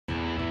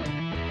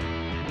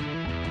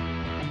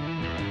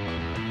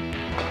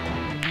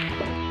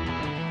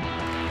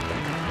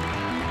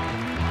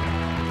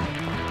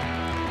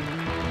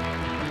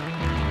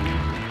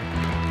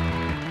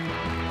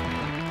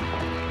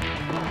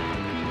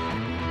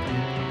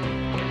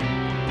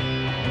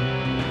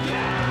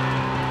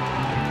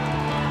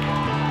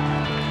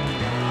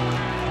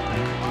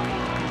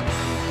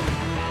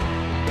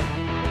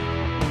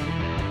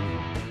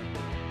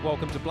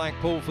Welcome to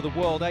Blackpool for the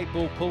World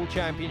 8-Ball Pool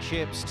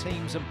Championships.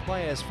 Teams and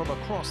players from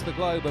across the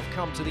globe have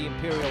come to the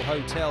Imperial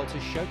Hotel to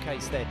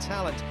showcase their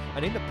talent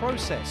and in the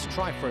process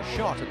try for a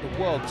shot at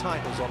the world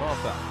titles on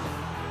offer.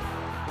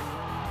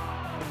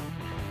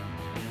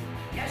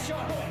 Yes,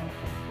 sure.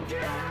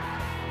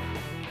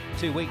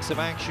 2 weeks of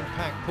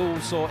action-packed pool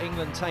saw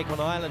England take on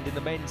Ireland in the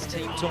men's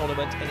team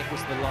tournament, and it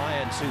was the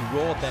Lions who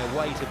roared their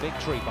way to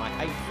victory by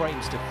 8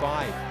 frames to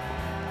 5.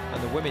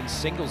 And the women's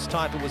singles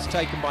title was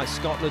taken by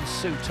Scotland's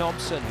Sue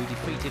Thompson, who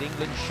defeated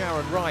England's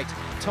Sharon Wright,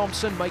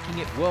 Thompson making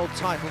it world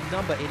title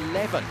number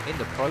 11 in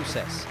the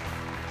process.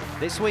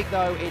 This week,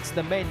 though, it's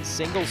the men's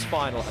singles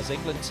final as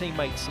England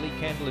teammates Lee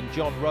Kendall and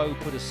John Rowe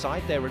put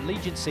aside their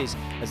allegiances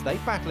as they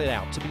battle it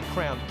out to be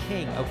crowned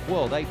king of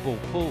World 8-Ball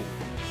Pool.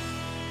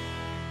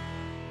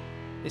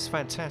 This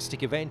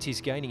fantastic event is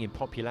gaining in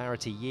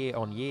popularity year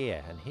on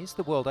year, and here's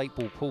the World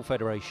 8-Ball Pool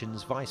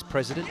Federation's Vice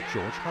President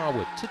George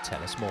Harwood to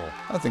tell us more.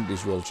 I think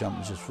these World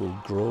Championships will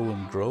grow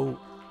and grow.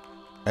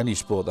 Any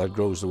sport that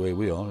grows the way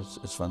we are,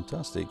 it's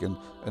fantastic. And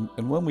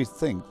when we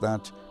think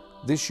that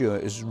this year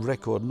is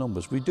record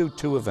numbers, we do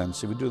 2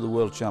 events. If we do the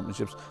World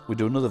Championships, we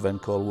do another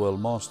event called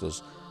World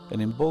Masters. And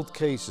in both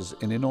cases,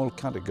 and in all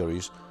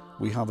categories,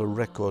 we have a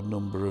record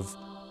number of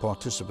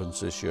participants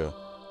this year.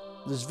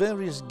 There's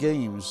various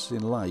games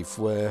in life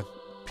where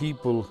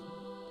people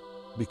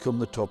become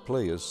the top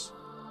players.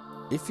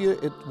 If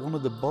you're at one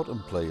of the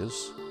bottom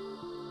players,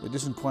 it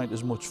isn't quite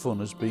as much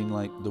fun as being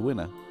like the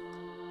winner.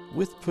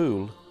 With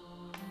pool,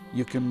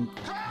 you can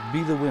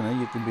be the winner,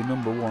 you can be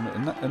number one,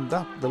 and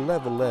the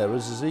level there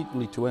is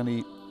equally to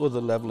any other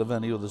level of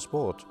any other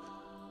sport.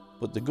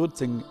 But the good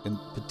thing,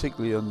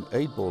 particularly on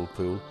 8-ball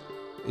pool,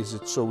 is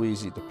it's so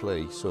easy to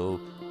play, so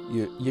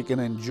you can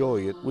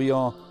enjoy it. We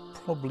are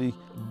probably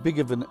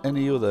bigger than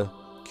any other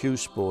cue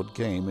sport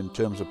game in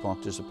terms of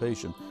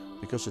participation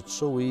because it's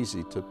so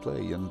easy to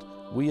play, and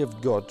we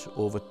have got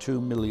over 2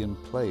 million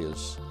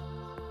players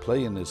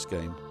playing this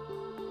game,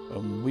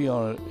 and we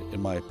are, in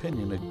my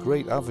opinion, a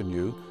great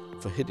avenue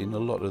for hitting a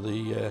lot of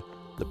the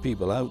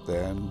people out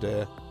there,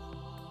 and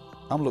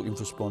I'm looking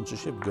for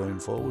sponsorship going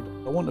forward.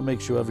 I want to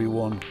make sure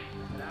everyone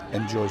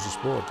enjoys the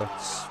sport.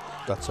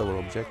 That's our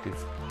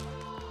objective.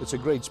 It's a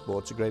great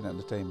sport, it's a great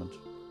entertainment.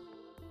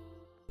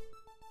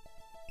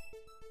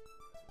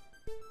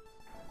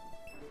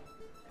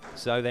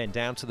 So then,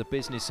 down to the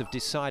business of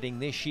deciding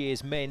this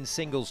year's men's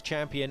singles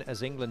champion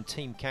as England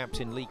team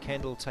captain Lee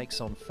Kendall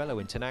takes on fellow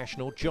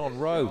international John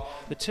Rowe.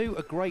 The two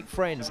are great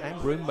friends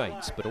and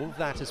roommates, but all of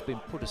that has been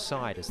put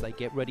aside as they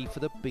get ready for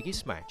the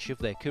biggest match of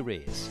their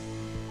careers.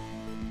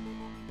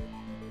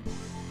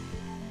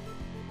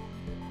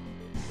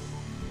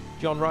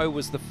 John Rowe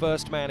was the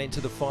first man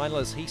into the final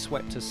as he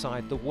swept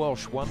aside the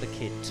Welsh wonder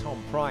kid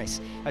Tom Price.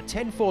 A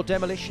 10-4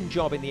 demolition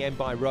job in the end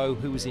by Rowe,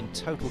 who was in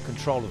total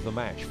control of the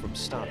match from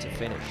start to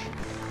finish.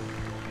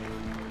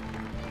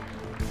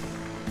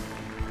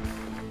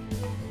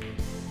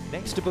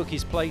 Next to book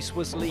his place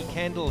was Lee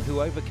Kendall,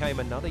 who overcame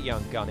another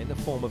young gun in the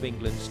form of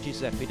England's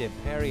Giuseppe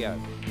D'Imperio.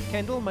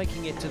 Kendall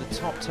making it to the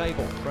top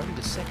table for only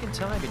the second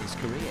time in his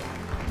career.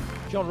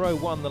 John Rowe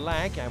won the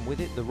lag and with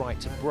it the right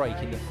to break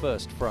in the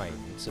first frame.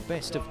 It's a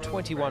best of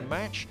 21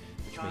 match,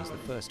 which means the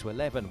first to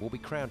 11 will be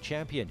crowned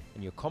champion.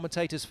 And your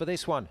commentators for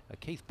this one are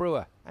Keith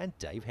Brewer and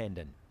Dave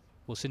Hendon.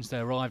 Well, since they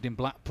arrived in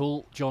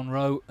Blackpool, John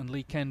Rowe and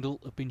Lee Kendall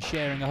have been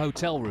sharing a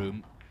hotel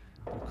room.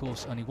 But of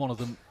course, only one of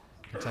them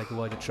can take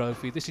away the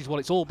trophy. This is what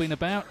it's all been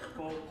about.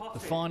 The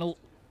final,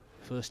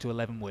 first to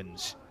 11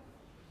 wins.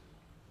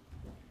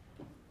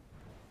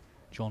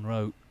 John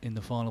Rowe in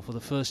the final for the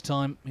first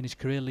time in his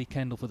career, Lee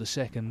Kendall for the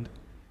second.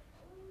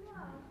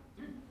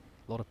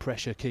 A lot of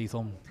pressure, Keith,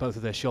 on both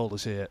of their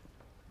shoulders here.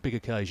 Big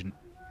occasion.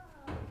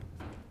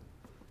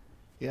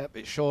 Yep,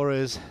 it sure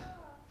is.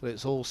 But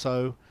it's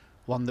also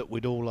one that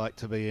we'd all like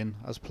to be in.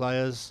 As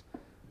players,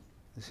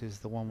 this is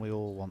the one we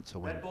all want to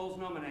win. Red Bull's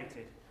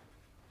nominated.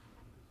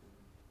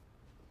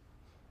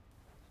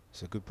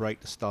 It's a good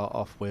break to start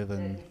off with,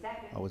 and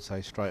I would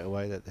say straight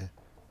away that the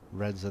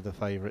Reds are the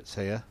favourites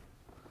here.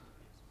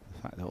 The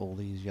fact that all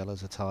these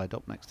yellows are tied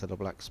up next to the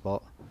black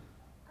spot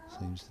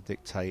seems to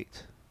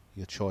dictate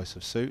your choice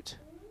of suit.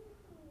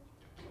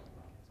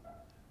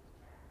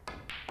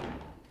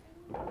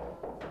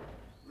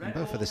 In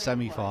both of the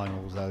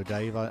semi-finals though,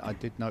 Dave, I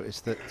did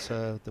notice that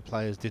the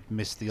players did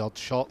miss the odd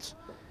shot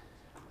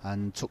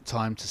and took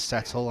time to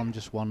settle. I'm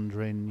just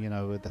wondering, you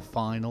know, with the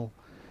final,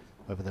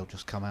 whether they'll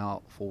just come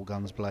out full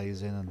guns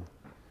blazing, and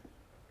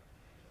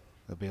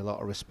there'll be a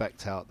lot of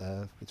respect out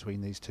there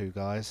between these two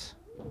guys.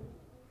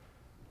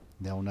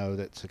 They'll know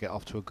that to get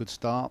off to a good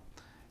start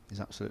is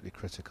absolutely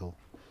critical.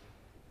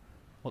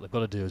 What they've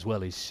got to do as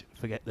well is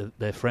forget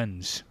their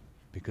friends,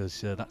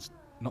 because that's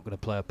not going to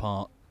play a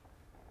part.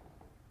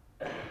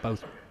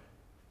 Both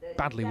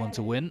badly want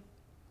to win.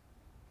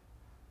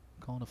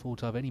 Can't afford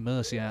to have any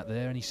mercy out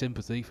there, any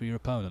sympathy for your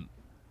opponent.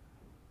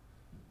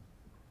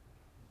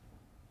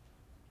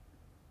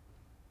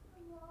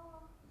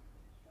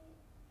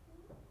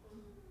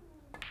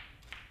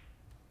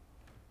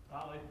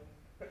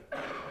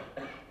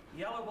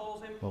 Yellow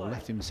ball's in play.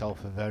 left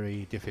himself a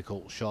very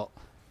difficult shot.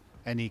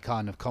 Any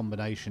kind of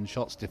combination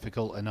shot's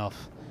difficult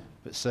enough,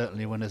 but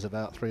certainly when there's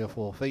about 3 or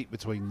 4 feet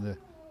between the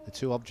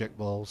two object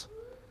balls,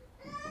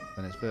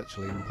 then it's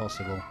virtually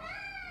impossible.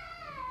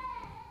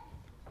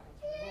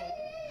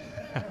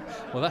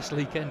 Well, that's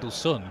Lee Kendall's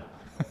son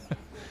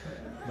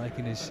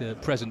making his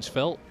presence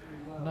felt.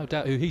 No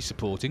doubt who he's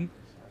supporting.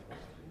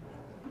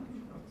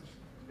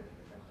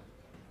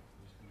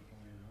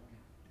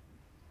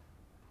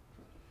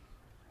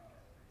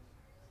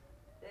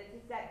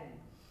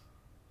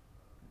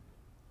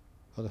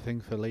 Well, the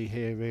thing for Lee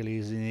here really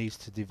is he needs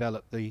to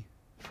develop the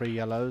 3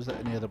 yellows that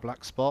are near the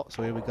black spot.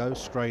 So here we go,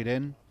 straight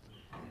in.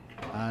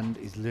 And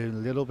he's a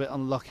little bit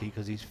unlucky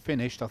because he's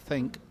finished, I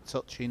think,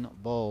 touching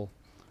ball.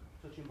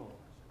 Touching ball.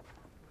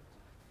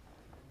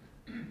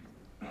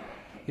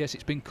 Yes,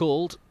 it's been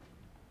called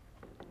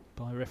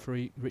by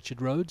referee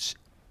Richard Rhodes.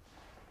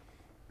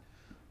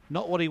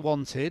 Not what he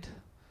wanted,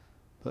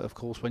 but of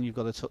course when you've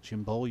got a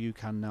touching ball you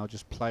can now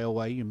just play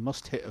away. You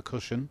must hit a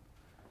cushion.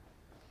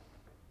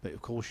 But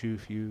of course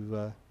if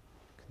you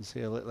can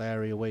see a little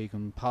area where you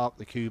can park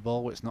the cue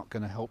ball, it's not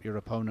going to help your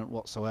opponent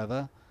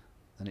whatsoever,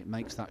 then it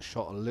makes that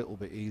shot a little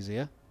bit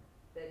easier.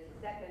 30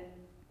 seconds.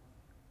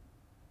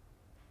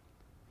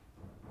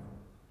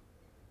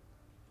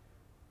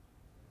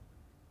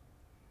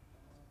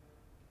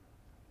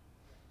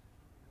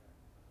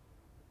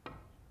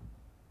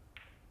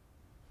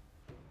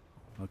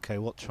 Okay,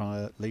 what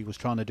Lee was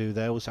trying to do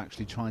there was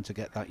actually trying to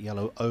get that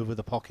yellow over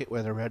the pocket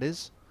where the red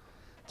is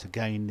to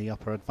gain the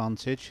upper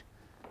advantage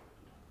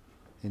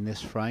in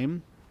this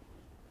frame,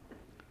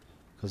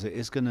 because it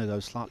is going to go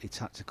slightly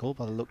tactical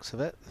by the looks of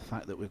it. The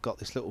fact that we've got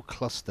this little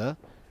cluster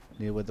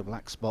near where the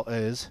black spot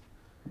is.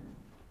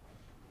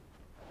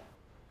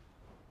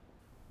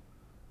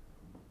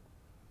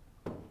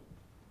 So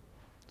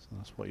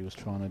that's what he was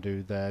trying to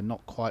do there.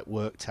 Not quite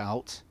worked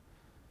out.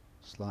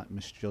 Slight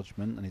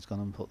misjudgment, and he's gone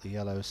and put the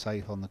yellow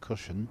safe on the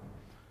cushion.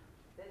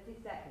 30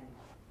 seconds.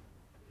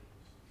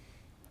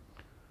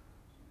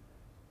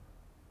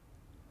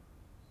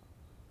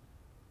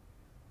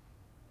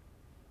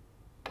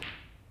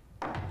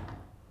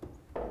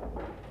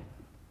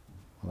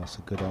 Well, that's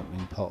a good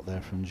opening pot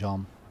there from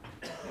John.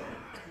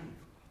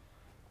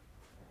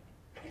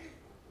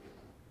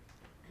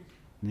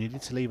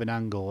 Needed to leave an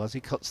angle as he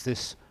cuts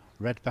this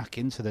red back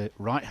into the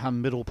right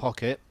hand middle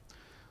pocket.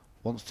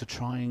 Wants to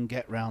try and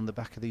get round the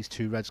back of these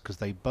 2 reds because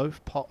they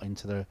both pot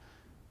into the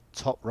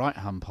top right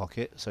hand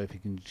pocket. So if he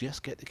can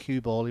just get the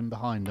cue ball in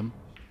behind them.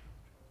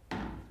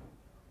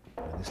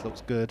 And this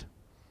looks good.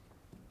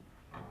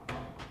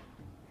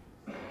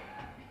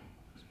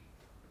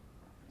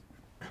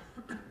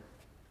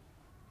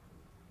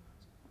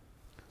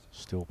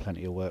 Still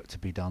plenty of work to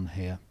be done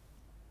here.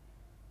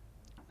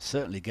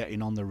 Certainly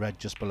getting on the red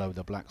just below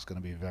the black is going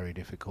to be very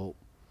difficult.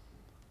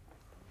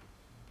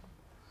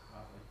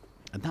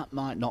 And that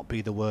might not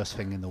be the worst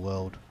thing in the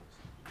world,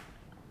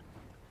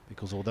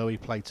 because although he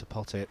played to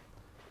pot it,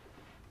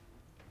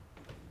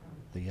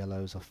 the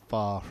yellows are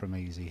far from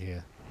easy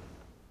here.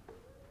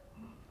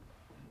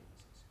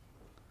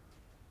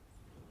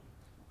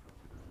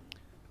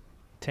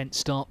 Tense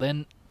start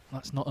then.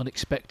 That's not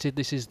unexpected.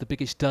 This is the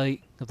biggest day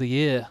of the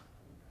year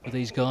for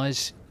these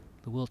guys.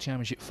 The World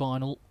Championship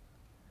final.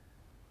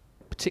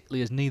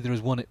 Particularly as neither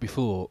has won it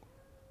before.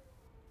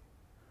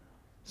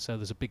 So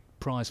there's a big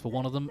prize for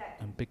one of them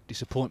and big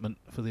disappointment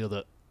for the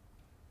other.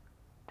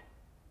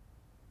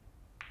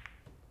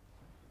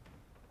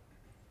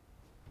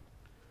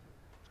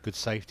 Good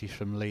safety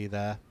from Lee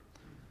there.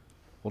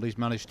 What he's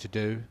managed to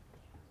do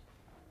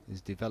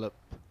is develop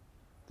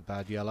the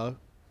bad yellow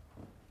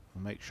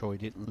and make sure he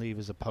didn't leave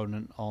his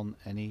opponent on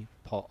any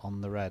pot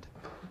on the red.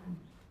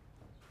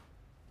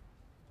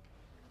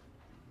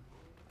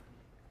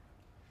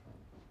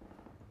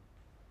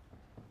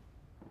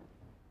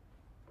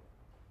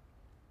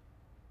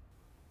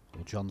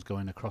 Well, John's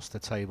going across the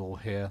table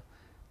here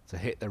to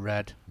hit the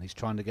red, and he's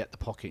trying to get the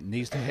pocket. He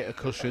needs to hit a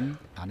cushion,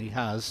 and he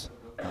has.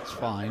 That's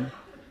fine.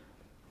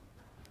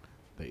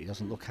 But he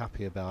doesn't look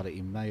happy about it.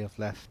 He may have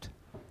left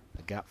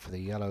a gap for the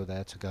yellow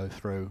there to go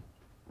through.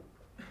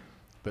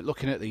 But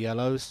looking at the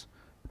yellows,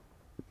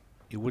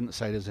 you wouldn't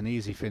say there's an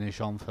easy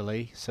finish on for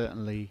Lee.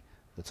 Certainly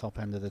the top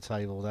end of the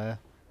table there.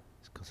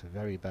 He's got a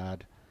very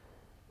bad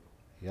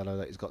yellow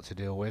that he's got to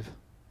deal with.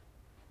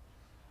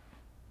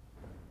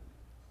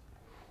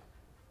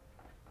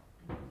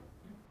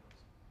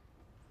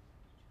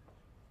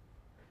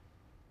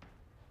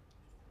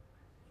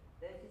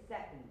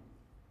 Seconds.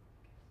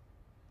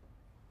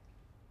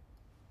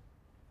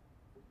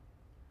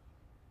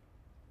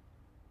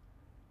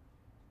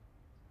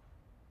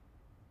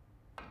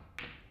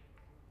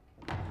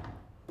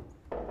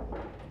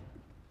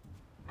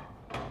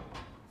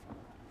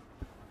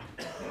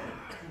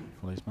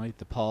 Well, he's made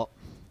the pot,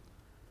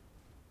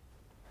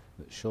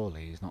 but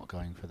surely he's not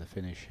going for the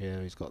finish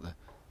here. He's got the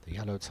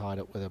yellow tied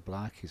up with a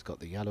black. He's got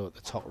the yellow at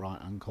the top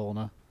right hand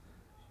corner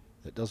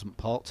that doesn't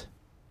pot.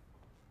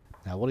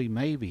 Now what he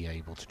may be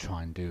able to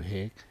try and do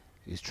here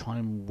is try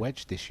and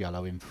wedge this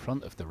yellow in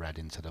front of the red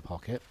into the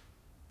pocket.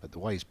 But the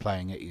way he's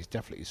playing it, he's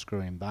definitely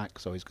screwing back,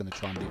 so he's going to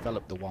try and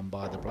develop the one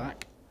by the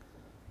black.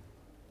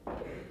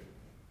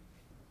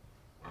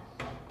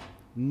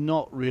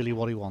 Not really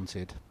what he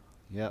wanted.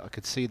 Yeah, I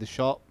could see the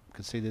shot,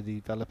 could see the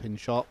developing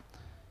shot.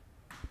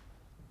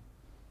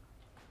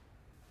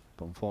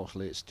 But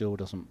unfortunately it still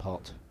doesn't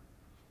pot.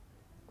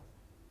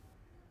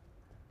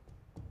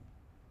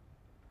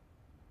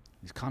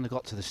 He's kind of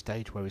got to the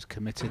stage where he's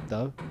committed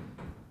though.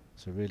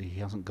 So really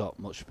he hasn't got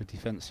much of a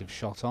defensive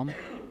shot on. If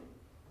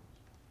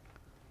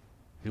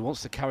he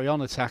wants to carry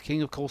on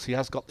attacking, of course he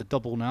has got the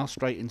double now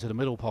straight into the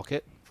middle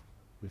pocket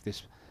with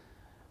this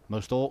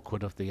most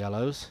awkward of the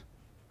yellows.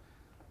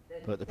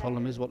 But the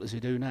problem is, what does he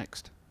do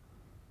next?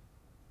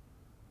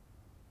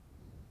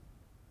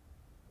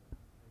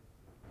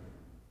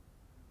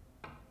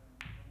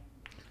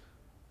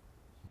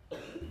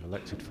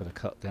 Elected for the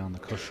cut down the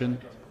cushion.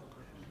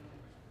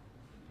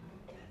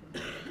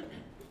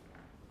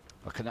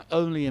 I can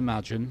only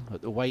imagine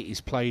that the way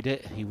he's played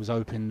it, he was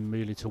hoping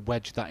merely to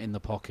wedge that in the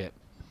pocket.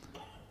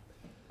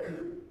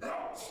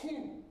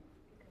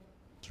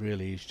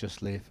 Really, he's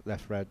just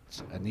left red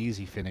an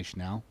easy finish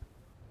now.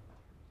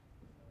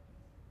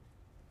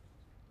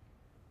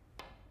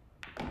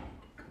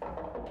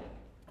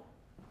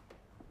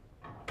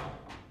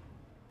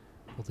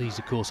 Well, these,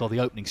 of course, are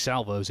the opening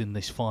salvos in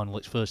this final.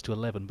 It's first to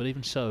 11, but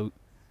even so,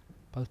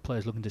 both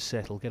players looking to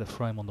settle, get a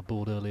frame on the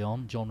board early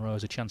on. John Rowe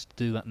has a chance to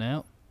do that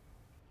now.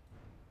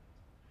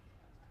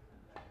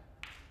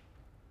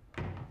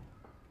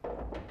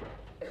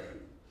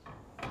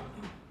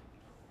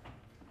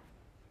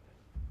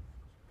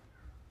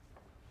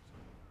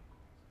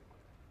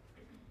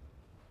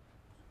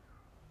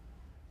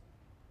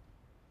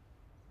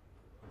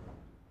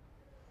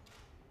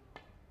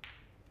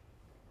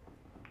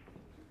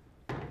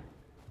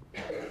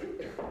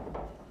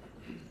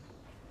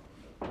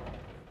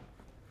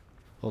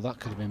 Well,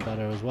 that could have been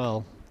better as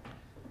well.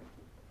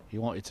 He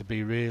wanted to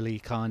be really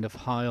kind of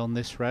high on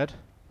this red.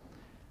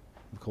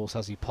 Of course,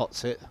 as he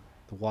pots it,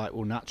 the white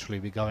will naturally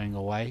be going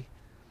away.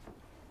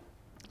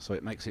 So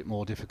it makes it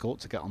more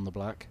difficult to get on the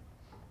black.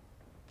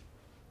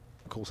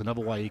 Of course,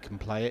 another way he can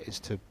play it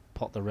is to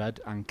pot the red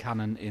and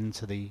cannon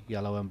into the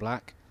yellow and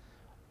black.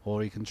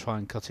 Or he can try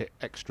and cut it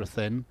extra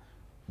thin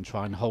and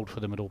try and hold for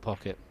the middle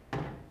pocket.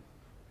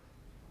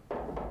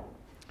 Well,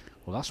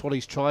 that's what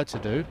he's tried to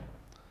do.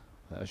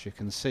 But as you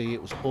can see,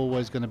 it was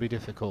always going to be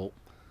difficult.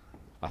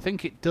 I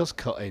think it does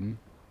cut in.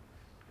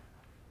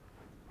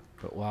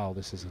 But wow,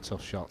 this is a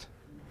tough shot.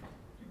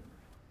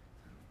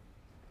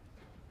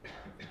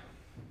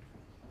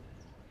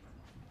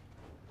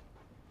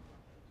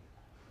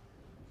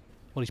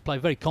 Well, he's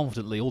played very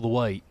confidently all the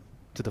way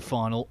to the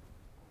final.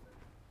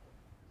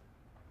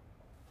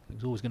 It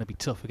was always going to be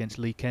tough against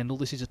Lee Kendall.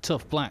 This is a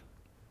tough black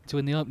to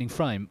win the opening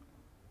frame.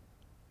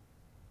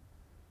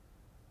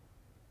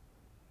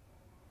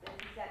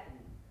 30 seconds.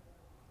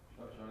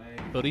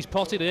 But he's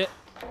potted it,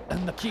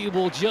 and the cue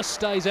ball just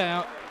stays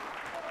out.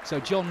 So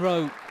John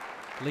Rowe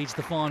leads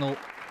the final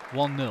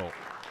 1-0.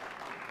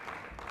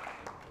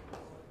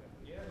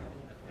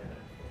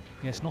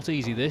 Yes, not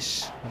easy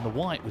this, and the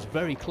white was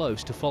very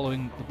close to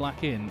following the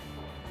black in,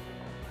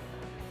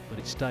 but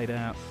it stayed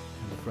out,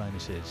 and the frame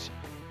is his.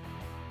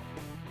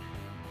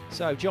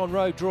 So John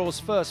Rowe draws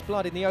first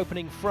blood in the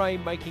opening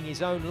frame, making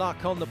his own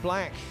luck on the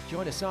black.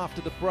 Join us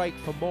after the break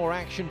for more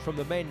action from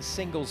the men's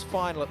singles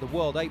final at the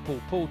World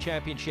 8-Ball Pool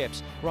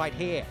Championships, right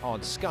here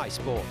on Sky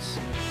Sports.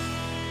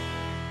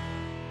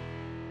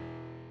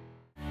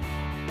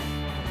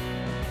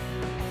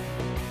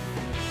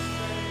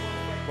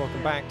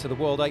 Welcome back to the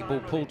World 8-Ball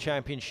Pool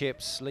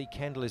Championships. Lee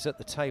Kendall is at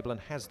the table and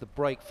has the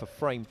break for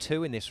frame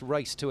 2 in this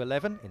race to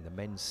 11 in the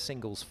men's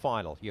singles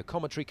final. Your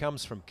commentary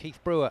comes from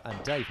Keith Brewer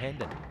and Dave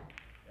Hendon.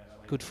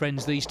 Good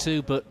friends, these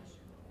two, but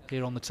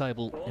here on the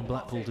table in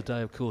Blackpool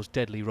today, of course,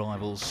 deadly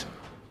rivals.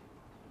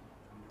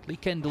 Lee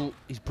Kendall,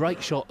 his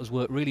break shot has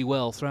worked really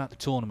well throughout the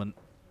tournament.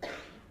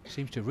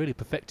 Seems to have really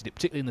perfected it,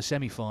 particularly in the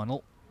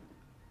semi-final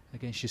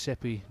against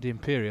Giuseppe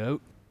D'Imperio.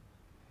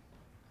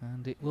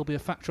 And it will be a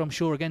factor, I'm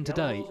sure, again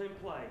today.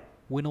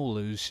 Win or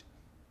lose.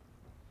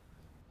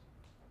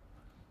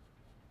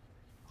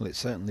 Well, it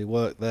certainly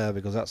worked there,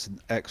 because that's an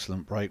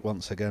excellent break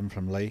once again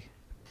from Lee.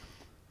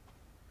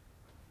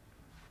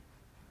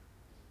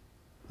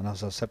 And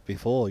as I said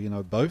before, you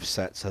know, both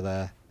sets are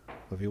there,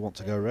 whether you want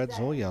to go reds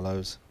or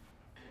yellows.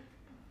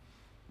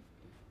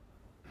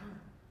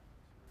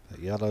 But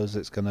yellows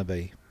it's going to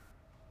be.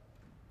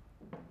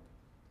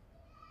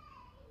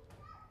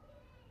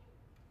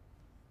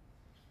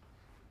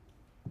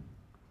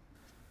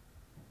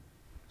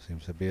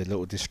 Seems to be a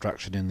little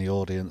distraction in the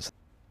audience.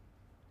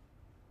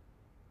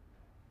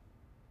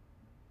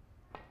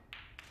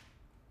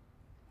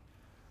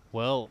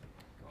 Well,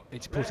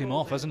 it's put him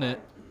off, hasn't it?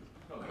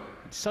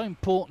 It's so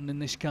important in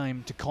this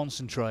game to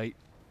concentrate,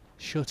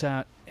 shut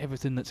out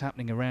everything that's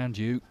happening around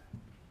you.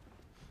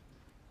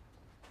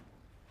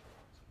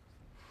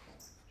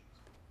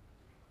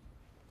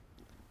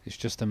 It's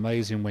just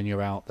amazing when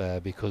you're out there,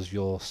 because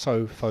you're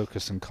so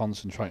focused and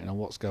concentrating on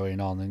what's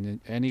going on, and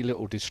any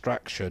little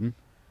distraction,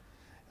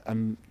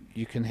 and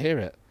you can hear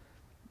it.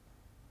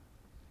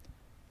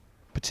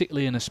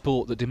 Particularly in a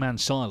sport that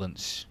demands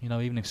silence. You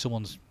know, even if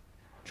someone's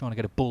trying to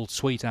get a bulled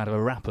sweet out of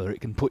a wrapper,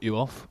 it can put you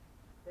off.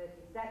 30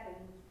 seconds.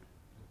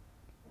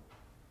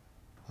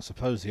 I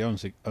suppose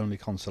the only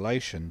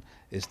consolation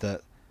is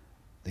that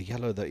the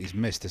yellow that he's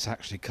missed has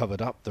actually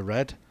covered up the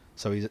red,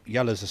 so his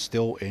yellows are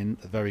still in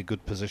a very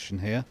good position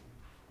here,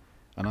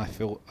 and I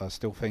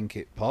still think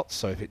it pots.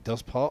 So if it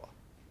does pot,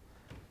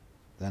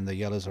 then the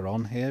yellows are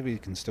on here. We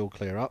can still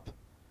clear up.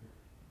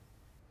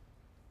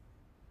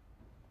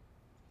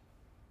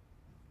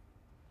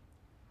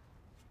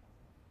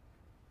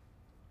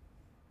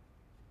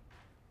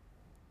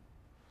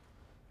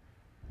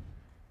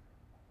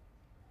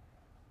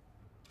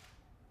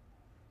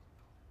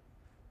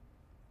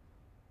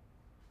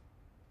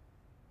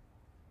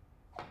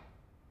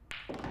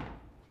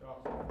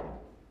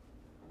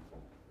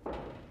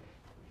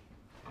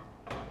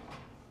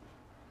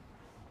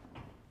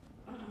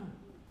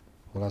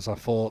 Well, as I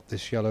thought,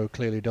 this yellow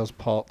clearly does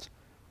pot,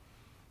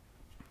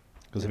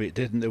 because if it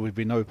didn't, there would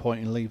be no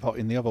point in Lee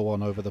potting the other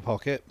one over the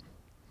pocket.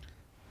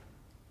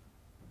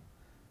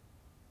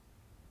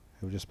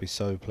 He'll just be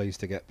so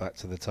pleased to get back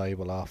to the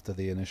table after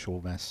the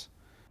initial mess.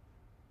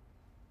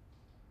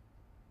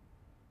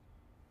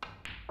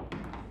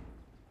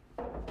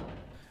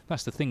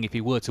 That's the thing, if he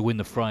were to win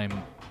the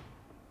frame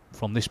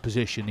from this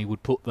position, he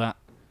would put that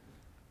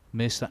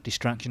miss, that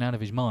distraction out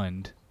of his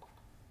mind.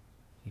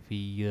 If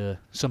he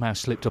somehow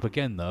slipped up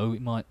again, though,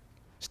 it might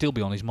still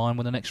be on his mind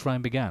when the next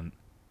frame began.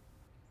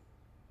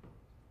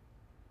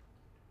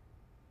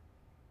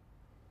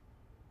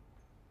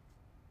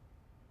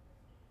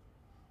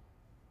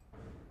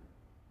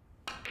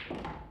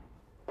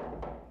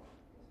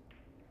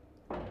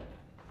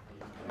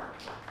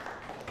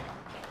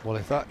 Well,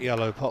 if that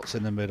yellow pots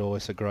in the middle,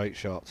 it's a great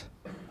shot.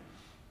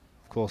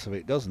 Of course, if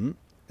it doesn't,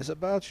 it's a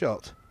bad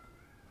shot.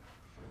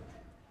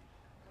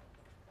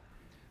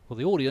 Well,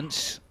 the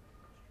audience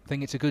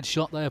think it's a good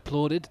shot. They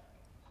applauded.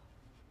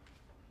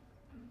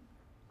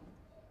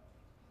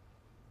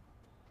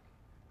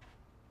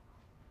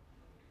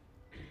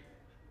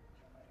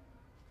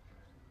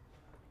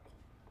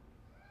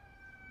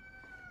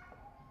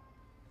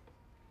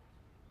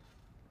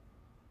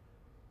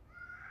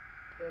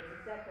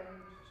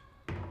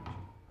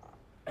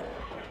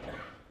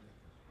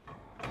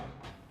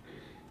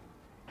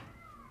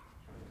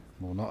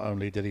 Well, not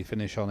only did he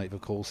finish on it, of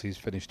course, he's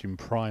finished in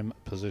prime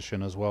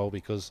position as well,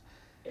 because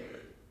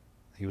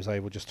he was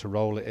able just to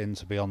roll it in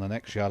to be on the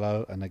next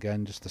yellow, and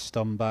again just to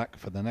stun back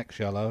for the next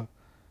yellow.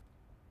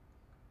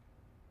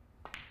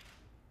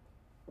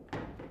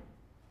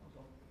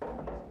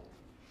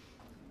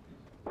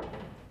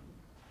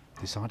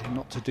 Deciding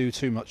not to do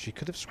too much. He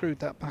could have screwed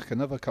that back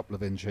another couple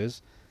of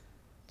inches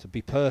to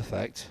be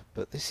perfect,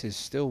 but this is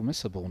still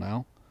missable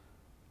now.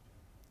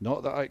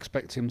 Not that I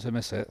expect him to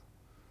miss it.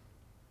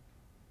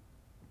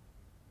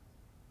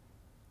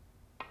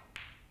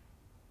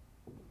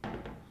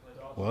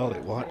 Well,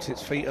 it wipes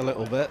its feet a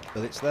little bit,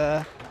 but it's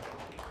there.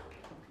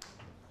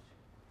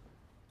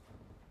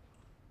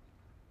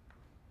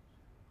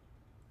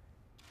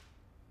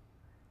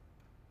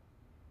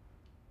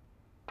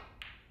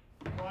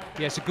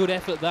 Yes, a good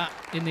effort that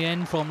in the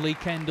end from Lee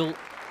Kendall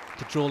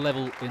to draw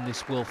level in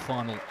this World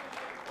Final.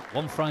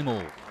 One frame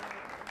all.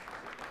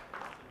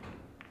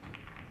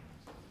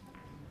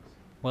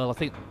 Well, I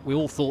think we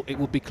all thought it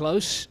would be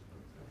close.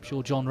 I'm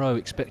sure John Rowe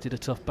expected a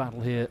tough battle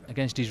here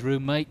against his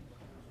roommate.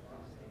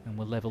 And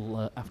we're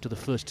level after the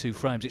first two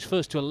frames. It's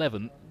first to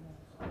 11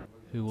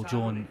 who will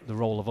join the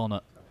Roll of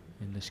Honour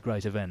in this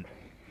great event.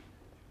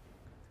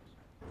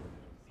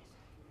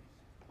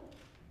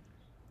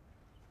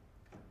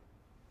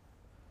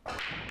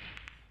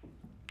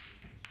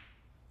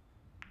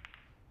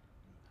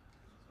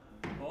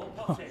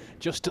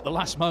 Just at the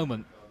last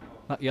moment,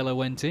 that yellow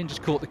went in,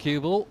 just caught the cue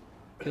ball.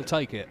 He'll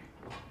take it.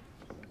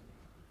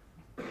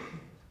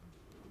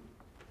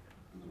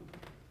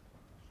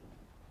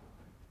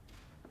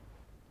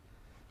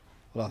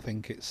 Well, I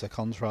think it's a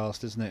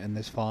contrast, isn't it, in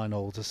this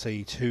final to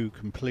see two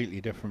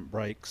completely different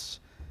breaks.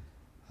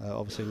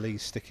 Obviously,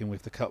 Lee's sticking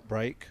with the cut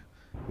break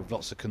with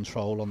lots of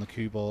control on the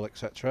cue ball,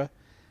 etc.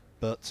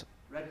 But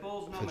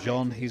for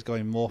John, he's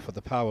going more for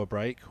the power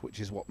break, which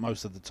is what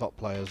most of the top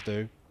players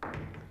do.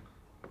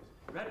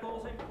 Red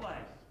ball's in play.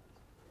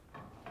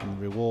 And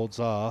the rewards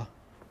are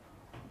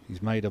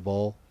he's made a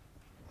ball,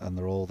 and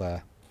they're all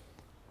there.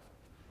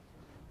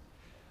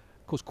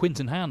 Of course,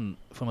 Quinton Han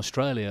from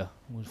Australia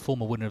was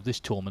former winner of this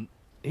tournament.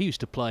 He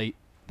used to play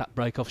that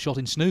break-off shot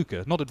in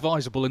snooker. Not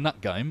advisable in that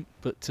game,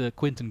 but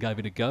Quinton gave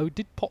it a go.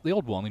 Did pop the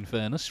odd one, in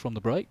fairness, from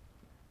the break.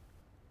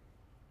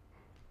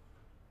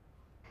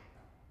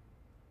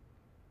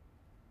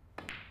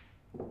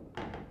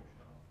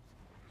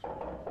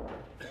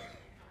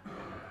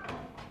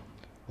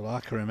 Well, I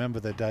can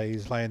remember the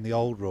days playing the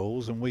old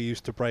rules, and we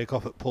used to break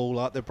off at pool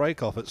like they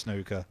break off at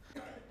snooker.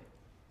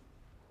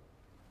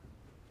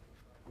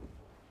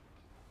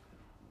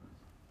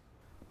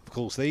 Of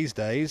course, these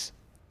days,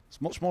 it's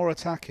much more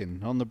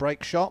attacking. On the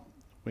break shot,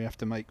 We have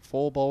to make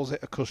 4 balls hit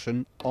a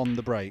cushion on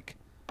the break.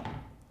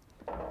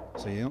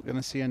 So you're not going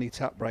to see any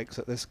tap breaks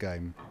at this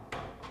game.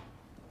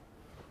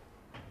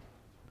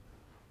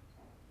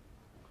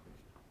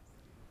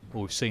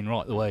 Well, we've seen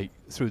right the way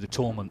through the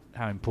tournament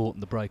how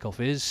important the break-off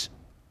is.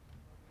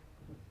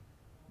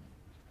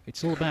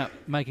 It's all about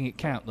making it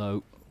count,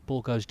 though.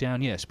 Ball goes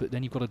down, yes, but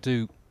then you've got to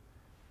do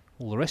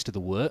all the rest of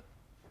the work.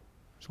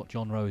 That's what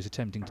John Rowe is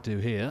attempting to do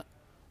here.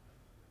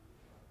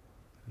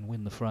 And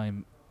win the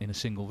frame in a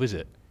single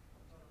visit.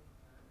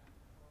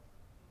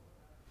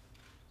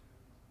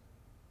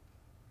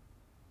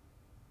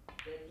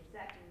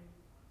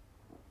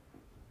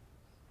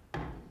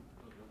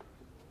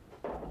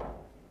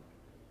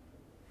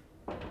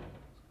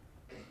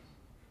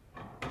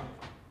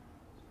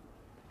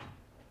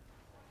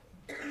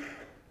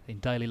 In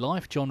daily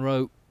life, John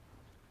Rowe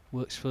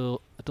works for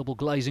a double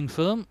glazing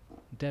firm.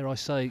 Dare I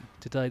say,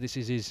 today this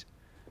is his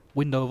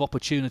window of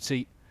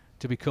opportunity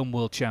to become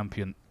world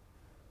champion.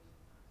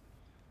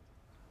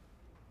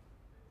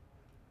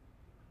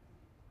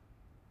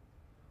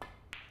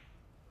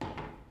 He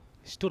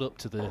stood up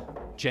to the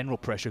general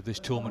pressure of this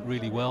tournament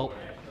really well.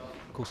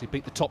 Of course, he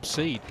beat the top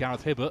seed,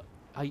 Gareth Hibbert,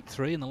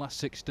 8-3 in the last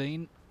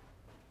 16.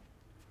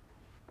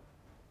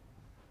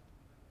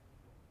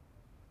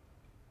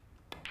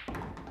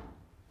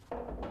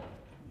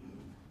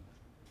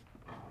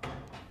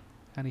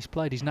 And he's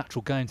played his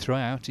natural game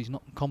throughout. He's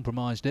not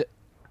compromised it.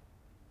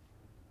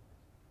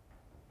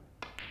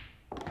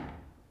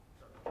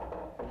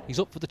 He's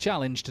up for the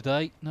challenge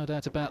today, no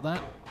doubt about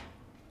that.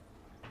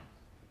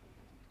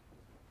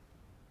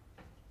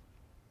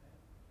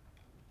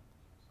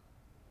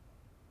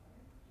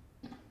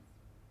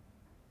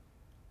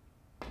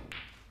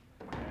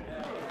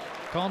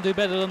 Can't do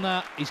better than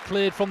that. He's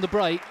cleared from the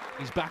break.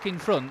 He's back in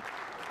front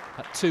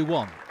at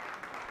 2-1.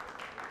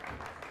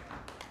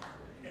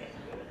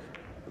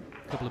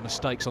 Couple of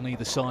mistakes on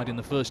either side in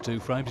the first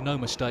 2 frames. No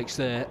mistakes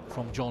there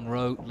from John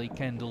Rowe. Lee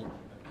Kendall,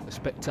 a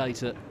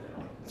spectator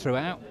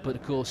throughout, but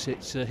of course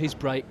it's his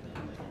break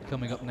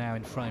coming up now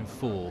in frame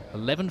 4.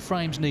 11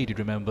 frames needed,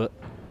 remember,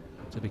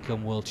 to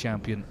become world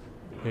champion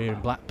here in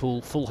Blackpool.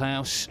 Full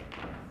house,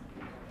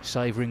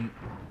 savouring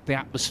the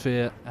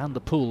atmosphere and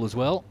the pool as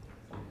well,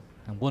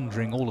 and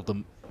wondering, all of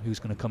them, who's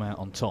going to come out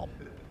on top.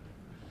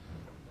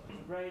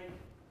 Break.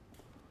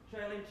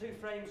 Trailing 2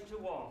 frames to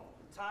 1.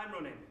 Time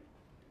running.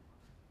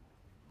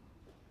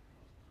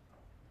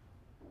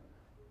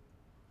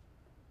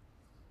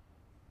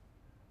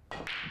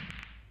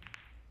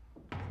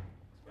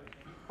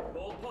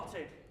 Ball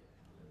potted.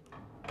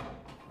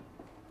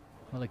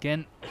 Well,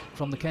 again,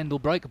 from the Kendall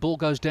break, a ball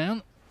goes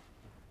down.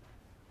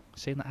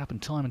 Seen that happen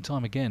time and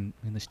time again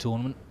in this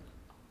tournament.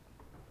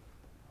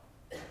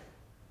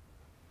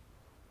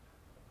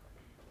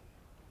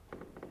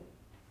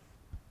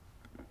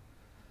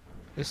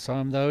 This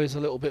time, though, is a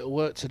little bit of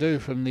work to do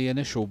from the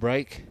initial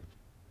break.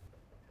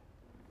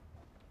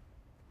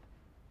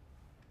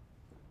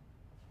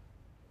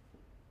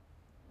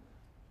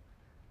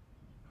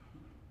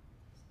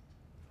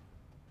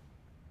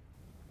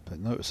 But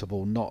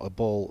noticeable, not a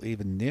ball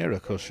even near a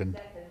cushion.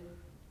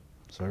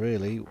 So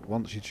really,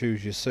 once you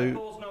choose your suit,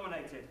 Ball's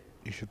nominated.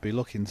 you should be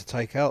looking to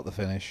take out the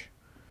finish.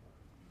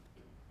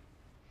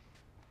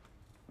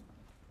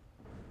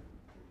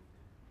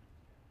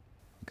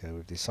 Okay,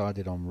 we've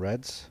decided on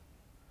reds.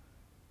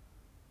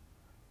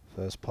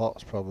 First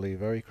pot's probably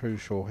very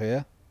crucial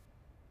here.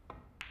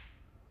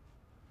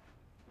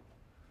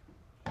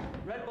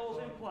 Red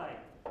ball's in play.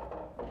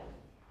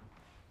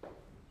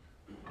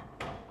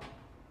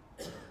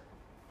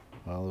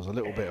 Well, there's a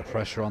little bit of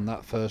pressure on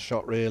that first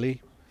shot,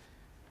 really.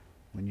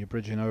 When you're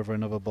bridging over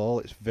another ball,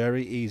 it's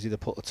very easy to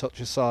put the touch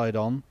aside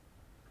on.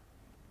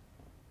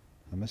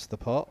 I missed the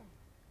pot.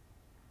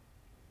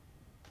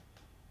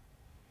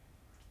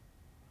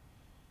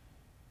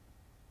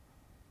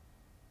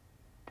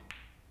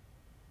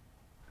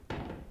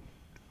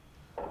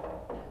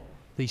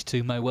 These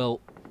two may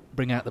well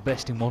bring out the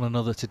best in one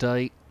another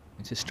today.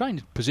 It's a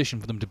strange position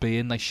for them to be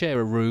in. They share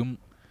a room.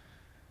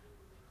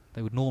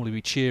 They would normally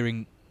be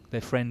cheering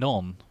their friend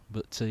on,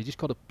 but you just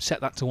got to set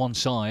that to one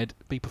side,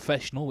 be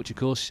professional, which of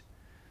course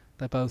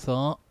they both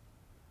are.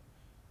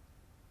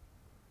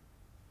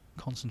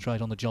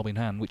 Concentrate on the job in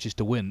hand, which is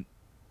to win.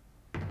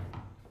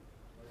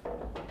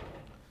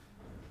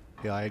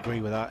 Yeah, I agree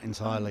with that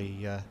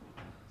entirely.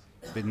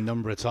 Been a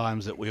number of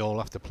times that we all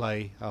have to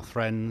play our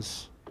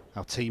friends,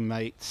 our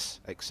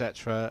teammates,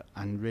 etc.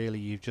 And really,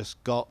 you've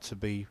just got to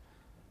be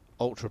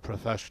ultra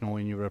professional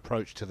in your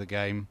approach to the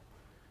game.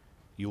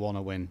 You want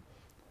to win.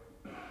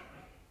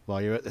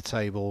 While you're at the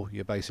table,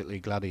 you're basically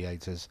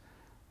gladiators,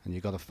 and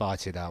you've got to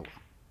fight it out.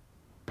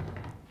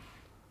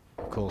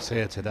 Of course,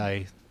 here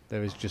today,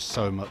 there is just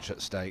so much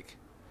at stake.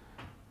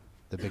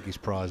 The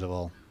biggest prize of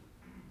all.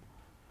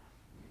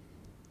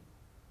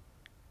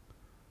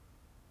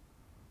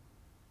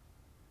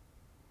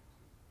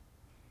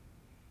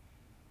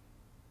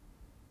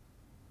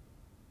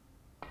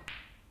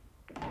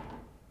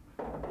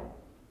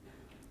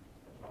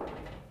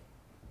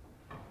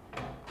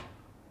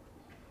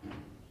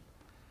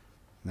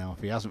 Now,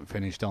 if he hasn't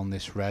finished on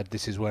this red,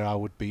 this is where I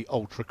would be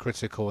ultra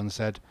critical and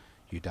said,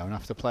 you don't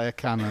have to play a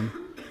cannon.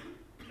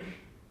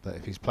 But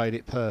if he's played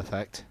it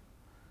perfect,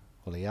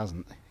 well, he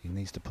hasn't. He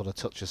needs to put a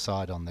touch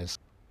aside on this.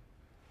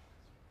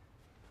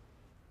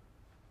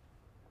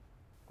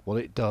 What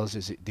it does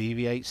is it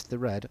deviates the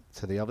red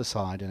to the other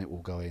side and it will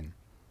go in.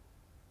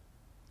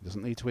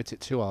 Doesn't need to hit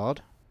it too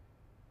hard.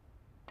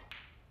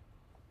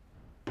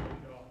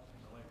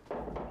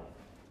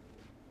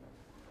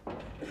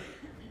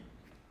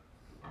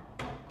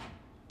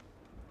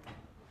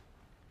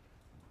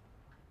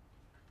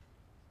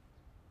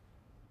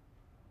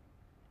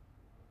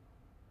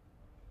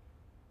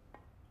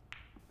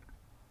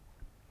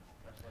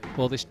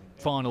 Well, this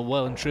final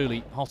well and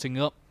truly hotting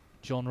up.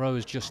 John Rowe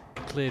has just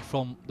cleared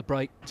from the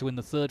break to win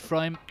the third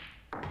frame.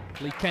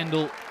 Lee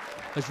Kendall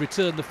has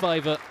returned the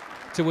favour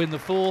to win the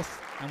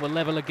fourth, and we're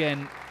level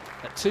again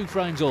at 2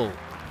 frames all.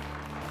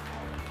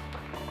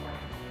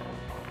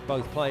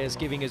 Both players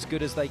giving as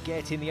good as they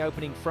get in the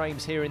opening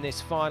frames here in this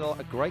final.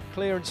 A great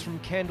clearance from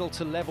Kendall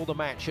to level the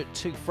match at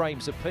 2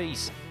 frames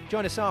apiece.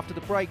 Join us after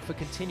the break for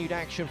continued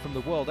action from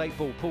the World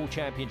 8-Ball Pool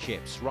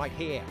Championships right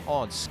here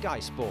on Sky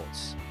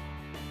Sports.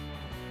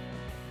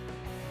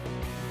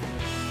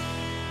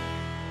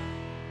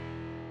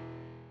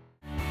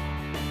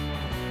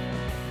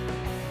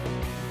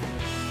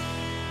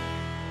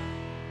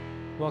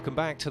 Welcome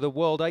back to the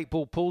World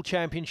 8-Ball Pool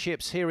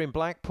Championships here in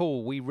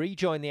Blackpool. We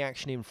rejoin the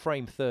action in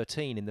frame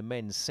 13 in the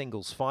men's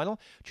singles final.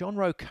 John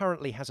Rowe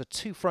currently has a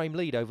 2-frame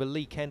lead over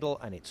Lee Kendall,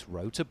 and it's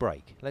Rowe to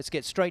break. Let's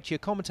get straight to your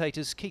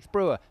commentators, Keith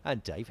Brewer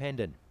and Dave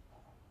Hendon.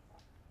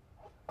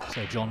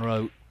 So John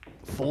Rowe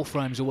 4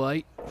 frames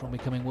away from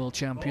becoming world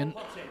champion.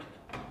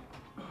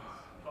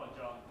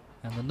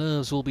 And the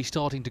nerves will be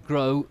starting to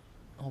grow,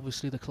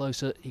 obviously, the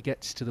closer he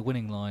gets to the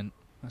winning line.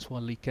 That's why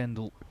Lee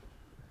Kendall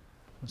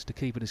wants to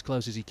keep it as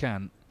close as he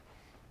can.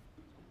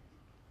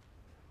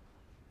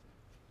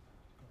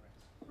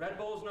 Red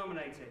ball's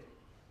nominated.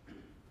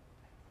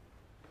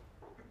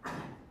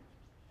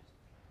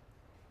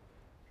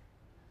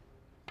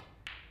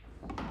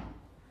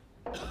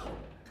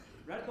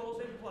 Red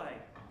ball's in play.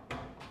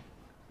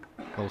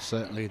 Well,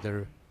 certainly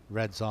the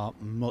reds are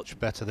much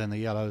better than the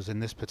yellows in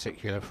this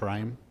particular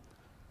frame.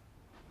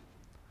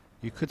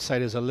 You could say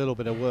there's a little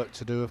bit of work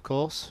to do, of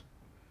course,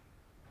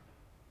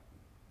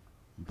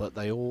 but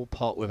they all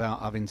pot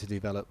without having to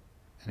develop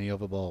any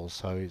other balls,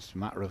 so it's a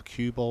matter of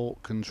cue ball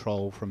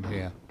control from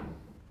here.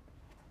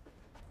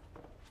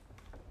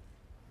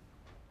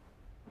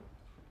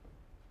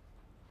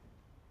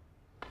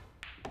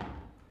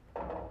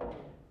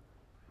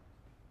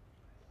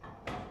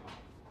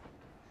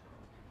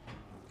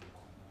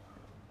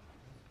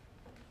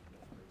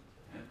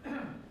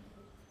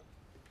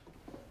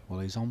 Well,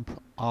 he's on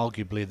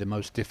arguably the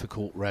most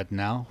difficult red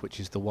now, which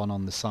is the one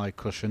on the side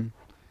cushion.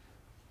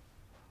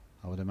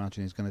 I would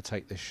imagine he's going to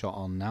take this shot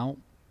on now.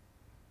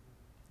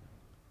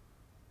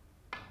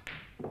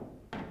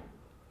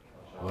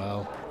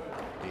 Well,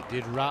 it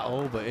did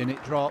rattle, but in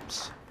it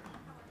drops.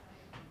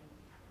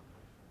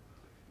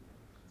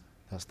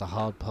 That's the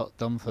hard putt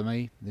done for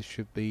me. This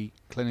should be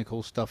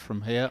clinical stuff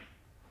from here.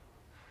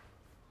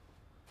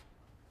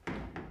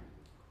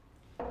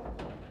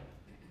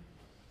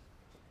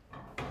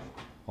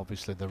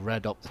 Obviously the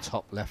red up the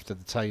top left of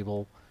the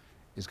table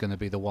is going to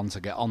be the one to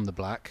get on the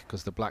black,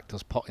 because the black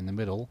does pot in the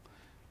middle.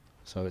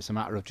 So it's a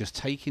matter of just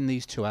taking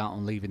these 2 out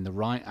and leaving the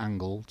right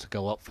angle to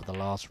go up for the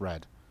last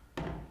red.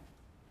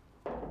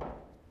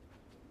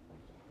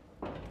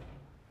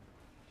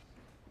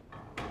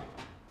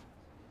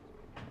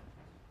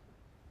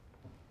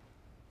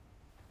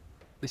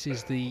 This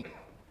is the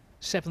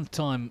 7th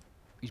time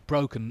he's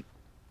broken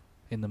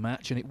in the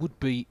match, and it would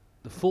be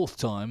the 4th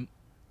time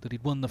that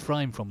he'd won the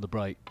frame from the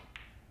break.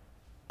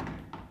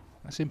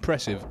 That's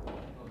impressive.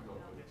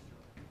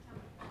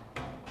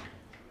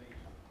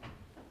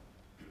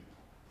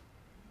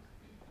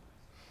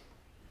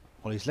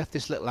 Well, he's left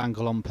this little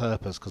angle on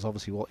purpose, because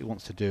obviously what he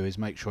wants to do is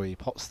make sure he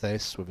pots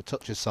this with a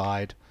touch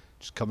aside,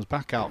 just comes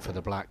back out for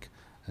the black,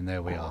 and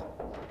there we are.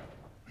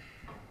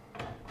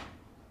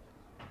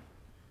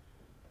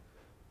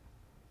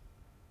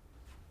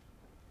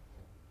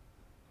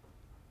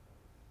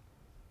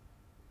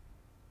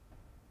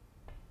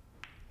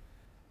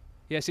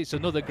 Yes, it's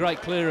another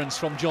great clearance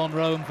from John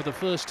Rowe. For the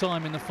first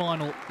time in the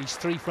final, he's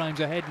 3 frames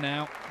ahead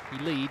now. He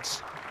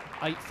leads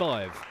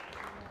 8-5.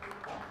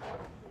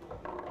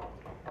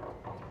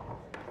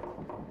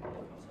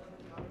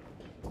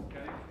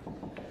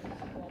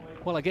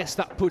 Well, I guess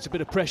that puts a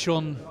bit of pressure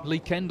on Lee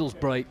Kendall's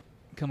break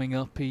coming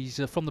up. He's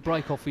from the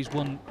break off, he's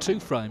won 2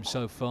 frames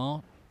so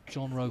far.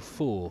 John Rowe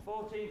 4.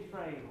 14th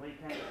frame, Lee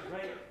Kendall.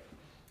 Great.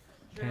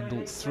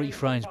 Kendall 3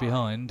 frames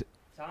behind.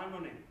 Time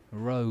running.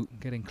 Rowe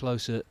getting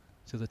closer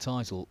to the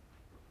title.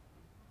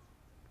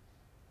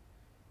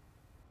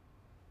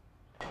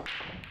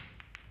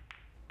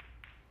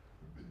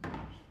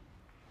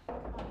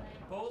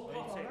 Ball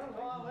potted.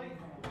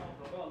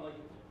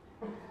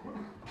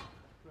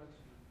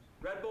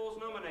 Red ball's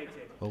nominated.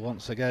 Well,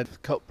 once again,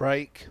 cut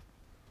break,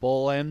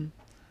 ball in.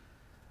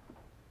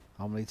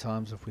 How many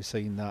times have we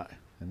seen that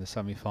in the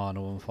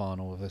semi-final and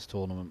final of this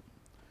tournament?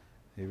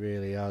 He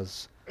really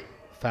has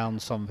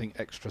found something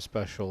extra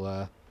special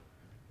there.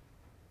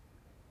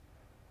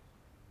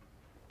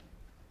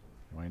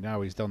 Well, now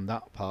he's done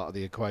that part of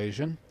the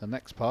equation. The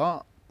next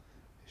part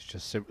is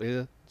just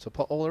simply to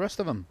put all the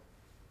rest of them.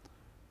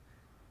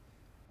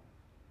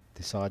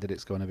 Decided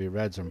it's going to be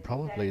reds, and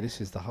probably this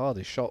is the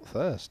hardest shot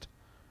first.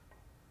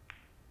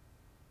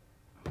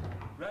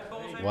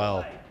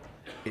 Well,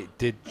 it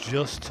did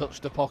just touch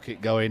the pocket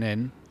going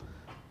in,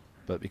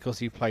 but because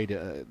he played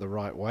it at the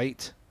right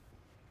weight,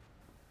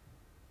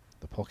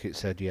 the pocket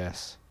said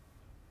yes.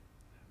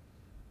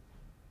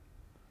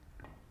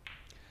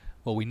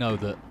 Well, we know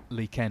that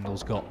Lee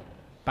Kendall's got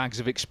bags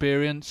of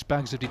experience,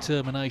 bags of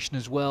determination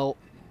as well.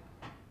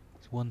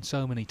 He's won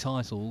so many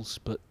titles,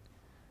 but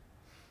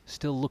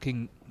still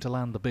looking to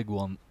land the big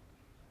one.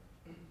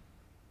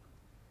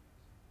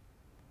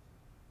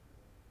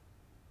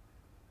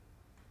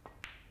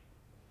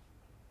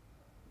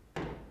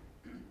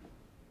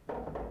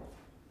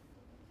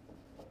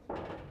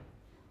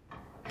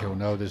 He'll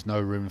know there's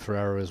no room for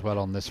error as well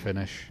on this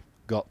finish.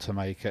 Got to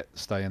make it,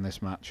 stay in this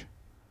match.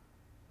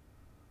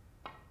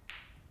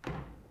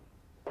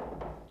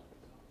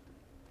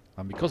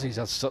 And because he's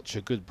had such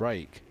a good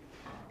break,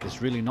 there's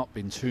really not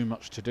been too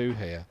much to do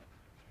here.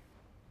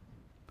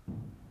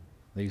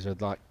 These are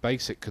like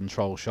basic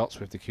control shots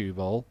with the cue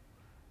ball,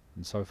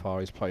 and so far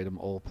he's played them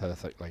all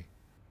perfectly.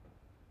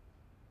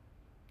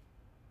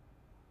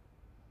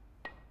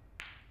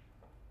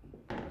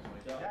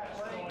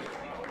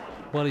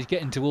 Well, he's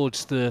getting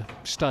towards the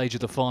stage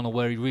of the final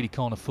where he really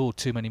can't afford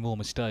too many more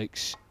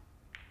mistakes.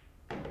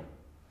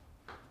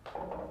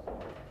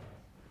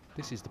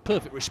 This is the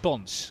perfect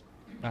response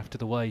after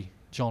the way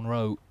John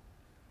Rowe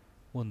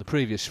won the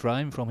previous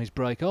frame from his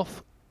break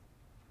off.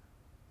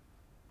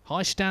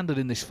 High standard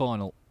in this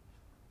final.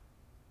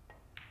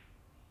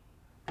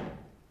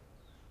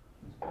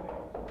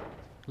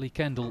 Lee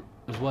Kendall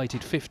has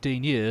waited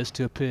 15 years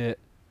to appear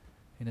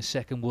in a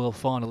second world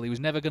final. He was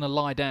never going to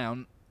lie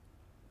down.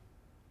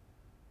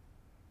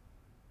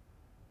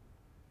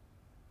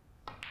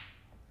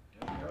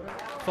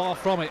 Far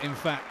from it, in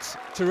fact.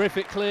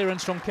 Terrific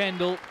clearance from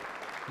Kendall.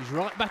 He's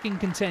right back in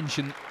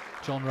contention.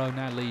 John Rowe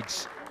now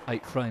leads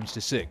 8 frames to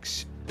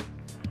 6.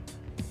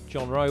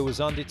 John Rowe was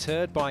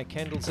undeterred by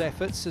Kendall's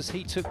efforts as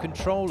he took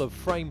control of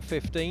frame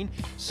 15.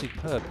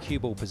 Superb cue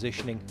ball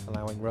positioning,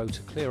 allowing Rowe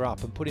to clear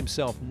up and put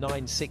himself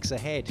 9-6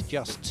 ahead,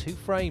 just 2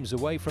 frames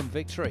away from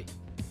victory.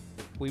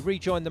 We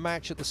rejoin the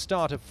match at the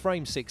start of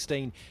frame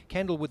 16.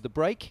 Kendall with the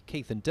break,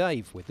 Keith and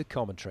Dave with the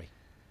commentary.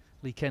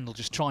 Lee Kendall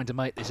just trying to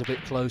make this a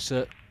bit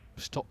closer,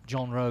 stop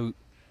John Rowe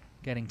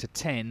getting to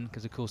 10,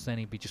 because of course then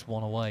he'd be just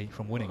 1 away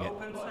from winning it.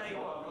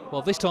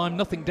 Well, this time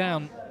nothing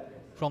down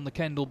from the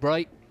Kendall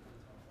break.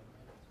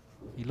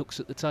 He looks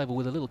at the table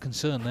with a little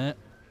concern there.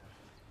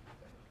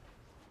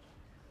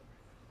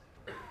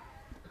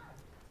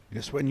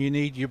 Just when you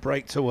need your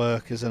break to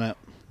work, isn't it?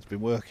 It's been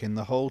working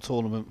the whole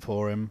tournament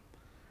for him,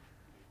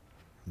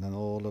 and then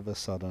all of a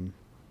sudden.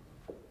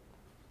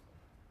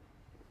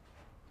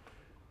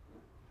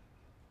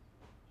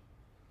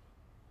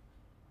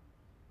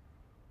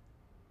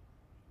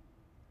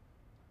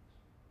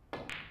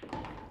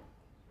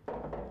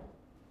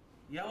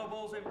 Yellow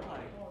ball's in play.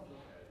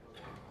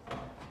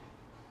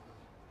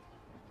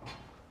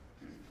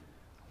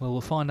 Well,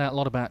 we'll find out a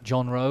lot about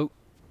John Rowe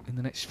in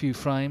the next few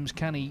frames.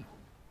 Can he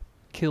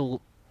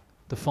kill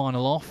the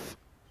final off?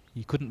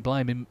 You couldn't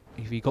blame him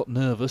if he got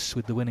nervous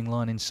with the winning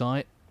line in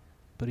sight,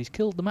 but he's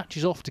killed the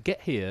matches off to get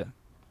here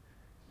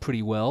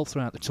pretty well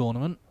throughout the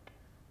tournament.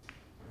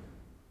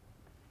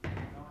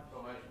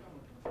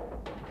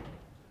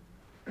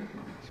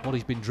 It's what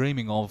he's been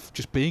dreaming of,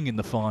 just being in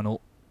the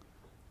final.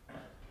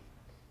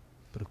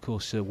 But of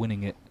course,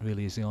 winning it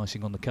really is the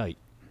icing on the cake.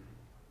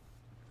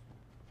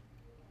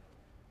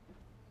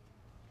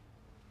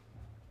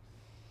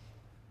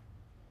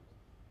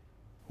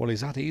 Well,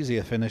 he's had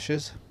easier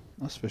finishes,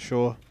 that's for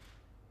sure.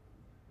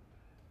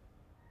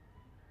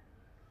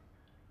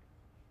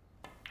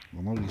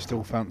 I know you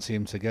still fancy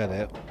him to get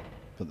it,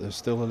 but there's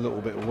still a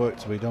little bit of work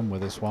to be done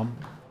with this one.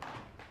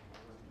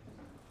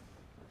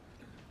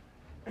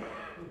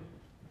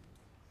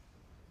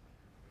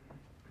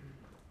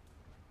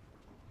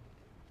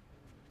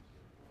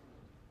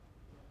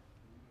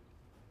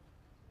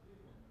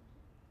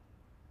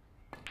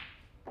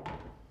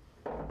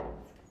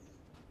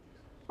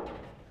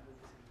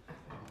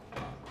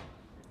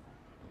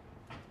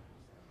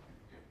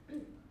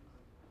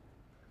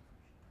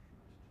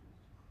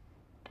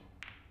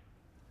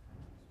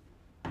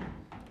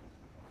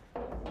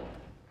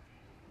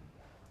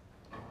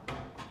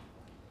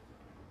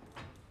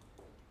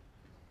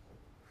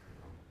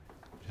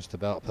 Just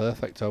about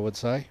perfect, I would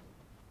say.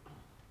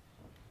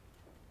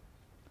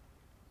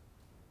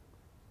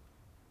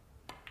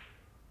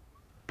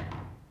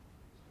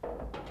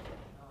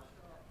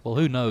 Well,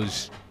 who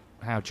knows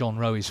how John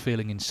Rowe is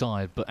feeling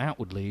inside, but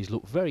outwardly he's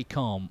looked very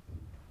calm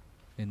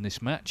in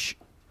this match.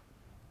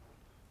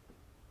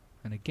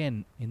 And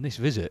again, in this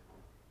visit,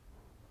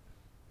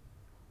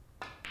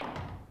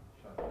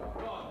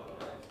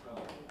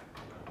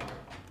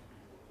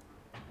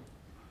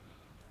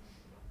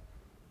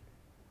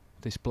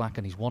 this black,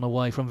 and he's one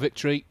away from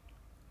victory.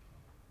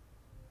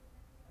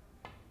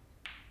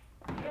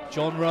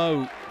 John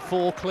Rowe,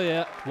 4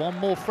 clear, 1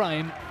 more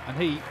frame, and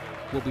he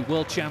will be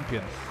world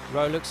champion.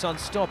 Rowe looks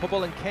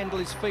unstoppable and Kendall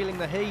is feeling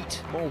the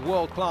heat. More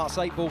world-class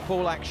 8-ball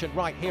pool action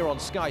right here on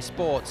Sky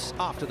Sports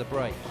after the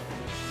break.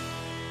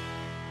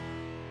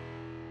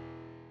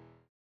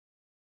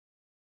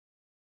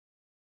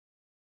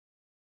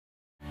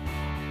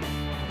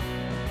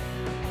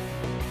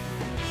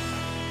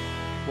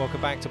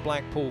 Welcome back to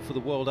Blackpool for the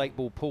World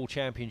 8-Ball Pool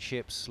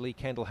Championships. Lee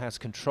Kendall has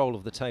control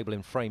of the table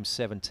in frame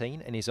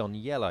 17 and is on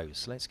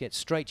yellows. Let's get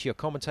straight to your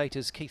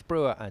commentators, Keith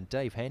Brewer and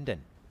Dave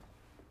Hendon.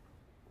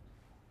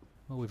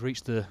 Well, we've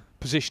reached the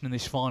position in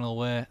this final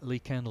where Lee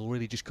Kendall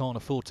really just can't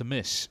afford to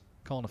miss.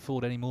 Can't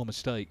afford any more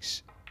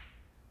mistakes.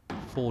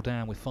 4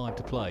 down with 5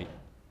 to play.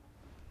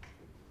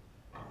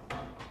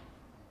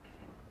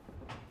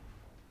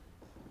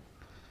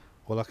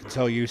 Well, I can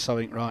tell you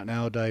something right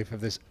now, Dave.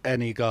 If there's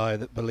any guy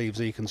that believes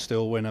he can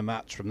still win a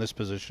match from this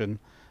position,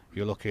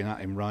 you're looking at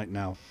him right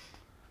now.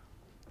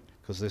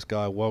 Because this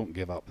guy won't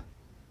give up.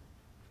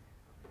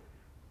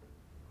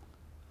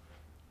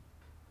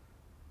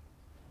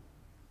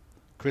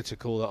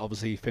 Critical that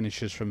obviously he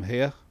finishes from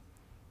here.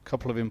 A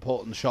couple of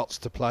important shots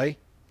to play.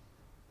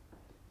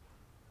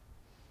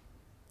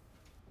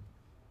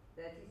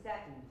 30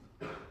 seconds.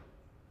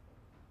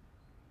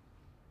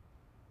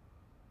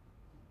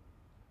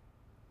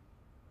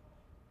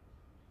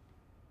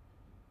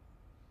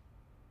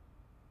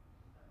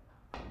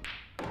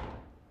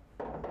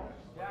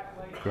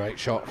 Great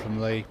shot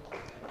from Lee.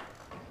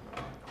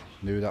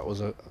 Knew that was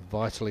a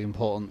vitally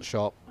important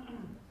shot.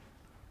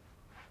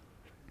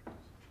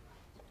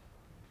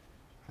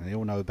 And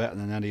he'll know better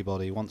than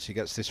anybody, once he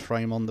gets this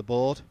frame on the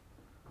board,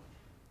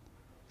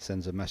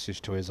 sends a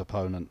message to his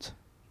opponent.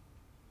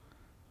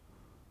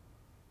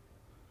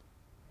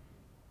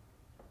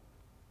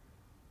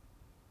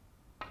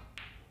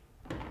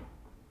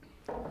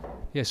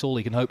 Yes, all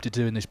he can hope to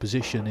do in this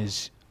position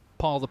is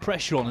pile the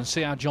pressure on and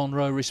see how John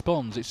Rowe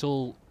responds. It's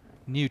all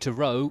new to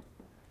Rowe,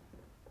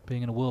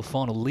 being in a world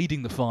final,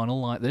 leading the final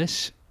like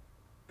this.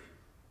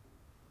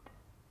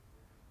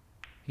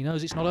 He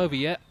knows it's not over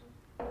yet.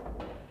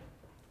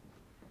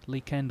 Lee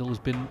Kendall has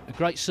been a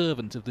great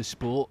servant of this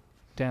sport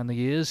down the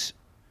years.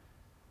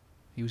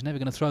 He was never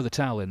going to throw the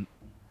towel in.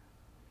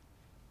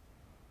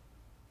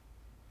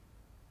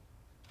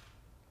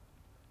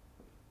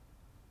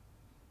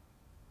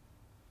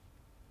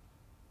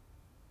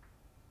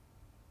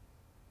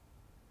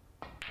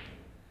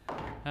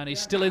 And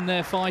he's still in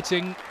there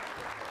fighting.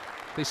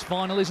 This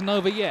final isn't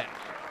over yet.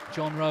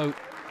 John Rowe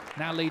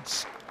now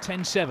leads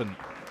 10-7.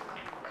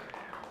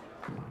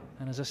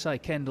 And as I say,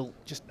 Kendall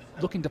just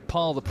looking to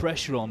pile the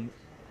pressure on.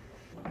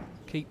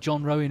 Keep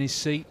John Rowe in his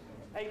seat.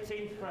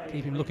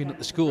 Keep him looking at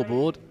the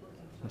scoreboard.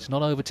 It's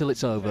not over till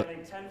it's over.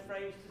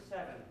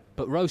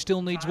 But Rowe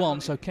still needs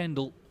 1, so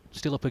Kendall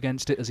still up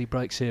against it as he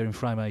breaks here in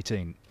frame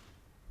 18.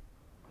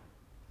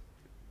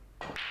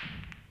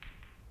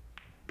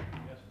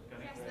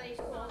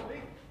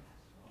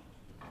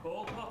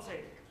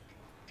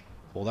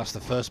 Well, that's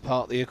the first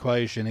part of the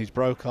equation. He's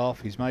broke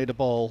off, he's made a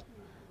ball.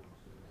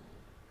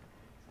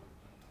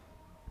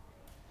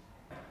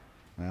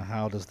 Now,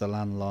 how does the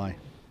land lie?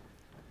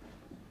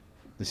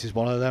 This is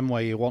one of them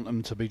where you want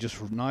them to be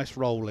just nice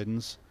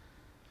roll-ins,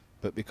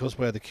 but because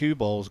where the cue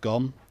ball's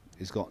gone,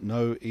 he's got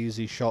no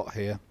easy shot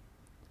here,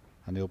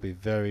 and he'll be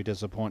very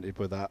disappointed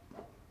with that.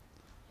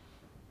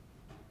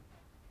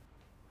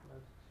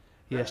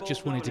 Yes,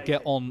 just wanted to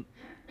get on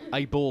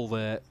a ball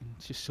there.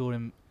 Just saw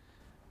him,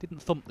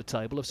 didn't thump the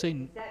table. I've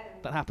seen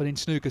that happen in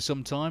snooker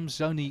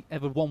sometimes. Only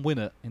ever one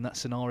winner in that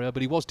scenario,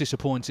 but he was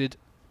disappointed.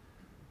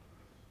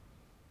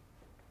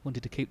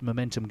 Wanted to keep the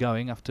momentum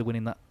going after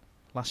winning that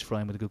last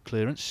frame with a good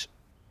clearance.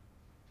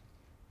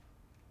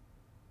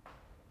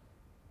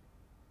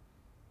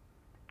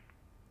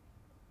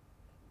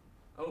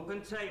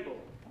 Open table.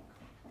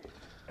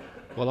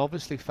 Well,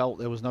 obviously felt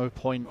there was no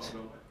point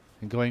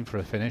in going for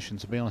a finish, and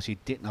to be honest, he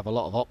didn't have a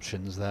lot of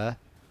options there.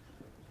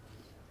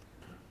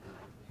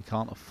 He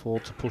can't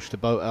afford to push the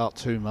boat out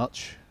too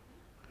much.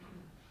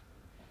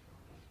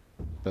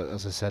 But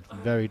as I said,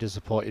 very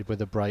disappointed with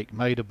the break.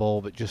 Made a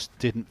ball, but just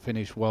didn't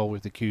finish well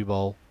with the cue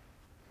ball.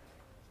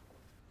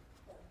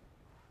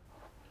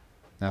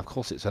 Now, of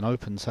course, it's an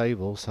open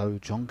table, so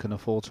John can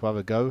afford to have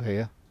a go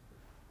here.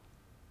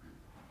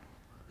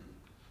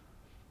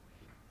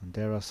 And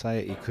dare I say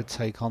it, he could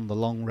take on the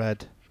long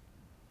red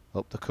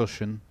up the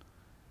cushion.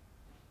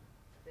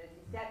 30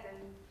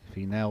 seconds. If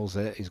he nails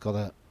it, he's got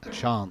a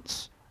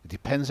chance. It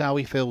depends how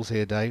he feels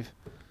here, Dave.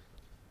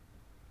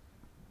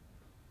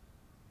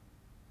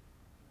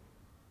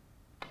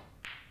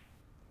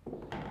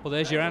 Well,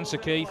 there's your answer,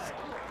 Keith.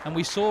 And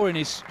we saw in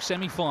his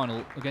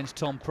semi-final against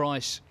Tom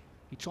Price,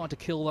 he tried to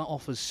kill that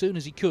off as soon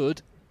as he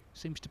could.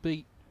 Seems to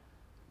be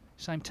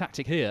same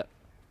tactic here.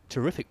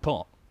 Terrific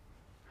pot.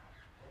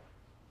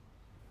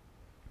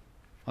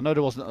 I know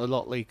there wasn't a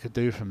lot Lee could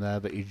do from there,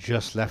 but he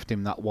just left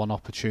him that one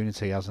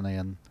opportunity, hasn't he?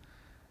 And,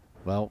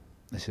 well,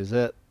 this is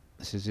it.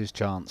 This is his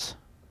chance.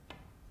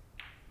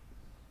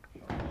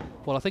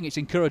 Well, I think it's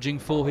encouraging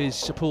for his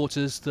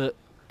supporters that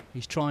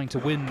he's trying to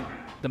win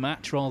the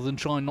match rather than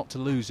trying not to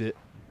lose it.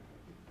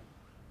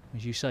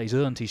 As you say, he's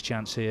earned his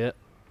chance here.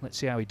 Let's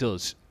see how he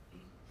does.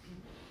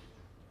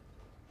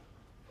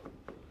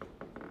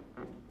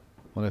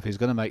 Well, if he's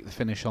going to make the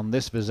finish on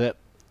this visit,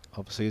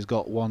 obviously he's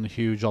got one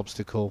huge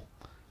obstacle,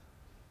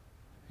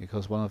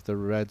 because one of the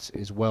reds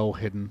is well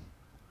hidden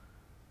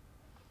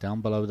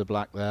down below the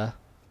black there.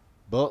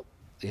 But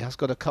he has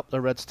got a couple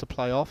of reds to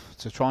play off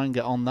to try and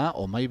get on that,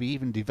 or maybe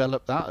even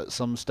develop that at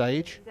some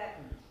stage.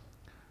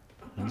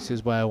 And this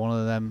is where one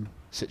of them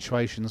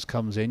situations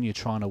comes in. You're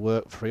trying to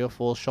work 3 or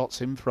 4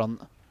 shots in front.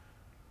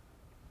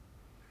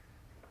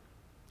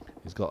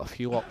 He's got a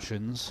few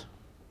options.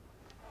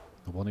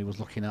 The one he was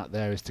looking at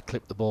there is to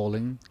clip the ball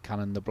in,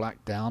 cannon the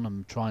black down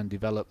and try and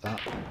develop that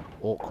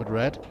awkward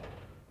red.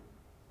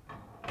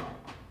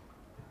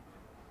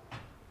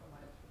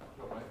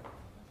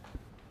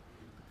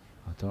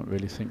 I don't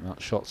really think that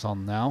shot's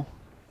on now.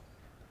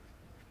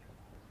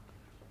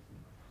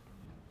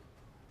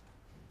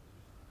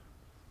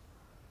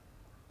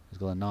 He's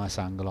got a nice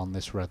angle on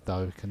this red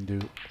though, he can do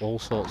all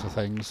sorts of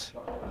things.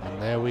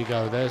 And there we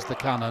go, there's the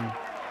cannon.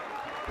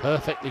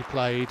 Perfectly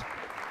played.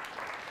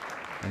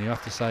 And you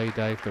have to say,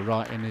 Dave, the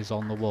writing is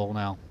on the wall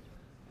now.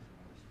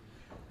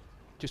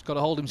 Just got to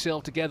hold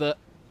himself together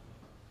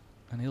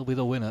and he'll be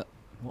the winner.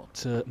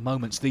 What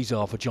moments these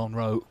are for John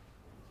Rowe.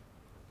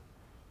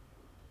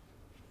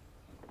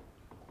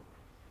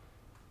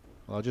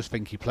 Well, I just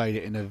think he played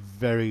it in a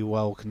very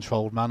well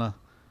controlled manner.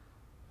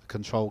 A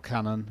controlled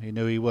cannon. He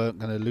knew he weren't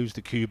going to lose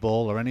the cue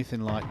ball or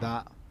anything like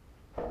that.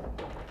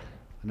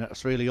 And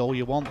that's really all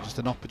you want, just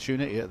an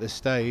opportunity at this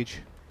stage.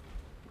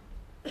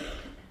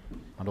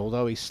 And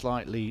although he's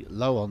slightly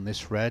low on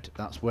this red,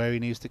 that's where he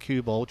needs the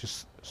cue ball.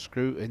 Just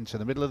screw into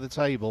the middle of the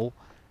table.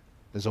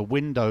 There's a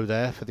window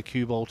there for the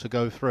cue ball to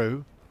go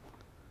through.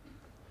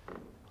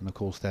 And of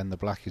course then the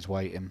black is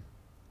waiting.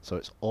 So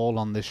it's all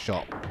on this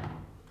shot.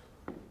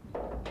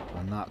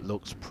 And that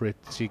looks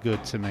pretty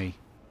good to me.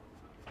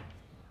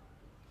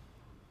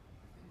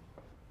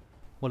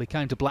 Well, he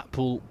came to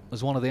Blackpool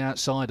as one of the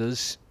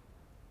outsiders.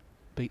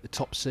 Beat the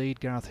top seed,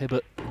 Gareth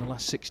Hibbert, in the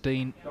last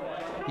 16.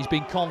 He's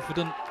been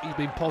confident, he's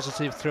been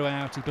positive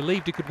throughout. He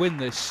believed he could win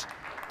this.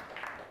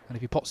 And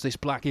if he pots this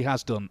black, he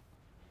has done.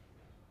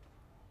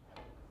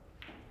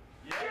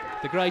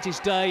 The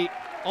greatest day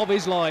of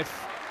his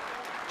life.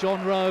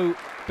 John Rowe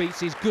beats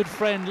his good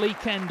friend Lee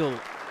Kendall,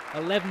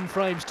 11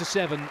 frames to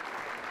 7.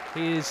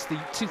 He is the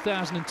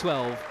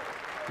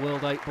 2012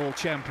 World 8-Ball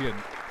champion.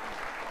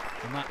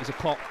 And that is a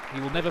pot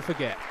he will never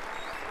forget.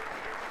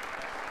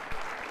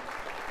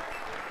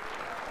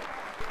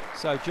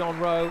 So John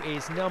Rowe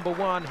is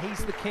 #1.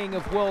 He's the king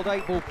of World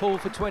 8-Ball pool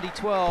for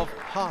 2012.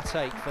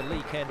 Heartache for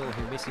Lee Kendall,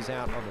 who misses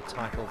out on the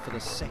title for the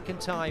 2nd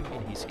time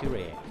in his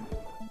career.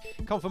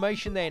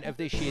 Confirmation then of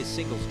this year's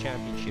singles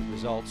championship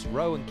results.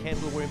 Rowe and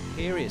Kendall were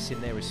imperious in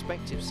their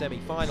respective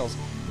semi-finals,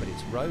 but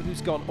it's Rowe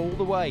who's gone all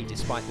the way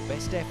despite the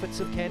best efforts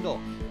of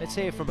Kendall. Let's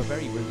hear from a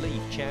very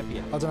relieved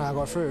champion. I don't know how I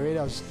got through it really.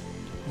 The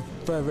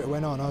further it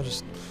went on, I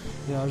just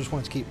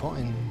wanted to keep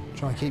potting,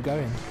 try and keep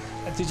going.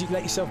 Did you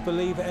let yourself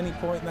believe at any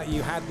point that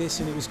you had this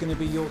and it was going to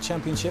be your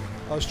championship?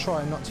 I was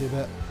trying not to,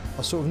 but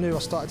I sort of knew I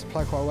started to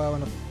play quite well,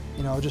 and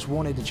I just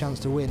wanted a chance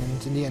to win.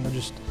 And in the end, I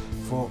just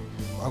thought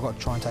I've got to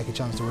try and take a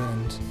chance to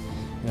win,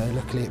 and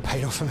luckily it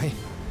paid off for me.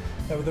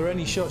 Now, were there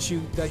any shots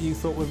that you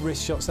thought were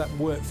risk shots that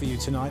worked for you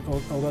tonight,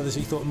 or others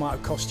you thought might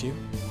have cost you?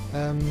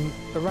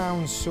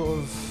 Around sort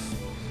of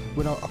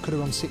when I could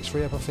have gone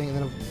 6-3 up, I think, and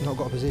then I've not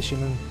got a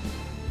position. And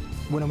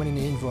when I went in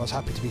the interval, I was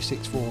happy to be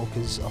 6-4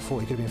 because I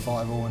thought it could have been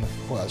 5-all, and I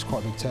thought that was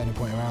quite a big turning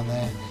point around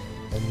there.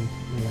 And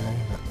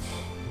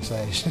so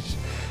I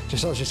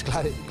was just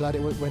glad it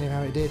went in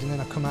how it did, and then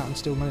I come out and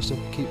still managed to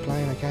keep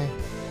playing okay.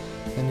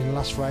 And in the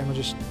last frame, I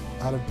just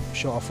had a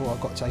shot. I thought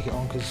I've got to take it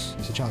on because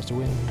it's a chance to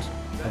win, and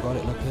I got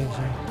it luckily.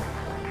 So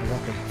I was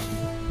happy.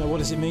 Now, what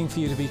does it mean for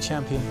you to be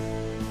champion?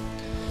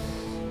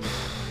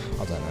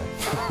 I don't know.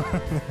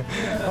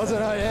 I don't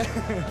know. Yeah.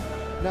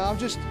 No, I'm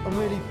just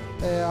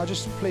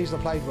pleased I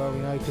played well,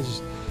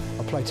 because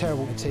I played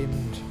terrible with the team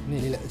and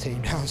nearly let the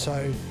team down.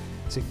 So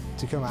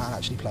to come out and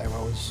actually play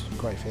well was a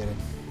great feeling.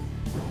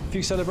 A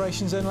few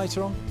celebrations then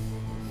later on?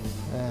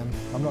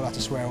 I'm not allowed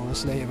to swear,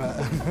 obviously, but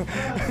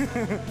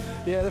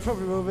yeah, there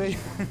probably will be.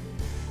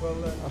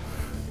 Well,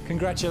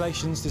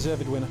 congratulations,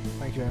 deserved winner.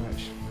 Thank you very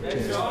much.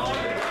 Cheers.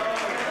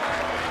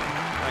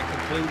 That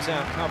concludes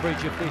our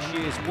coverage of this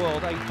year's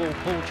World 8-Ball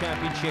Pool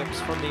Championships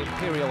from the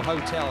Imperial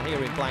Hotel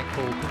here in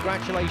Blackpool.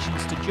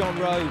 Congratulations to John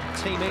Rowe,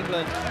 Team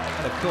England,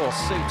 and of course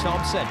Sue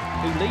Thompson,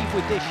 who leave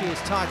with this year's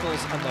titles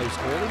and those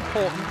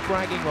all-important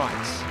bragging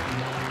rights.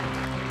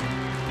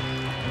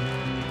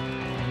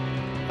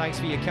 Thanks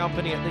for your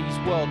company at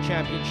these World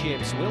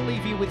Championships. We'll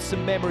leave you with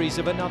some memories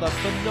of another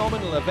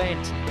phenomenal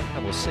event,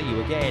 and we'll see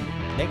you again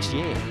next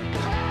year.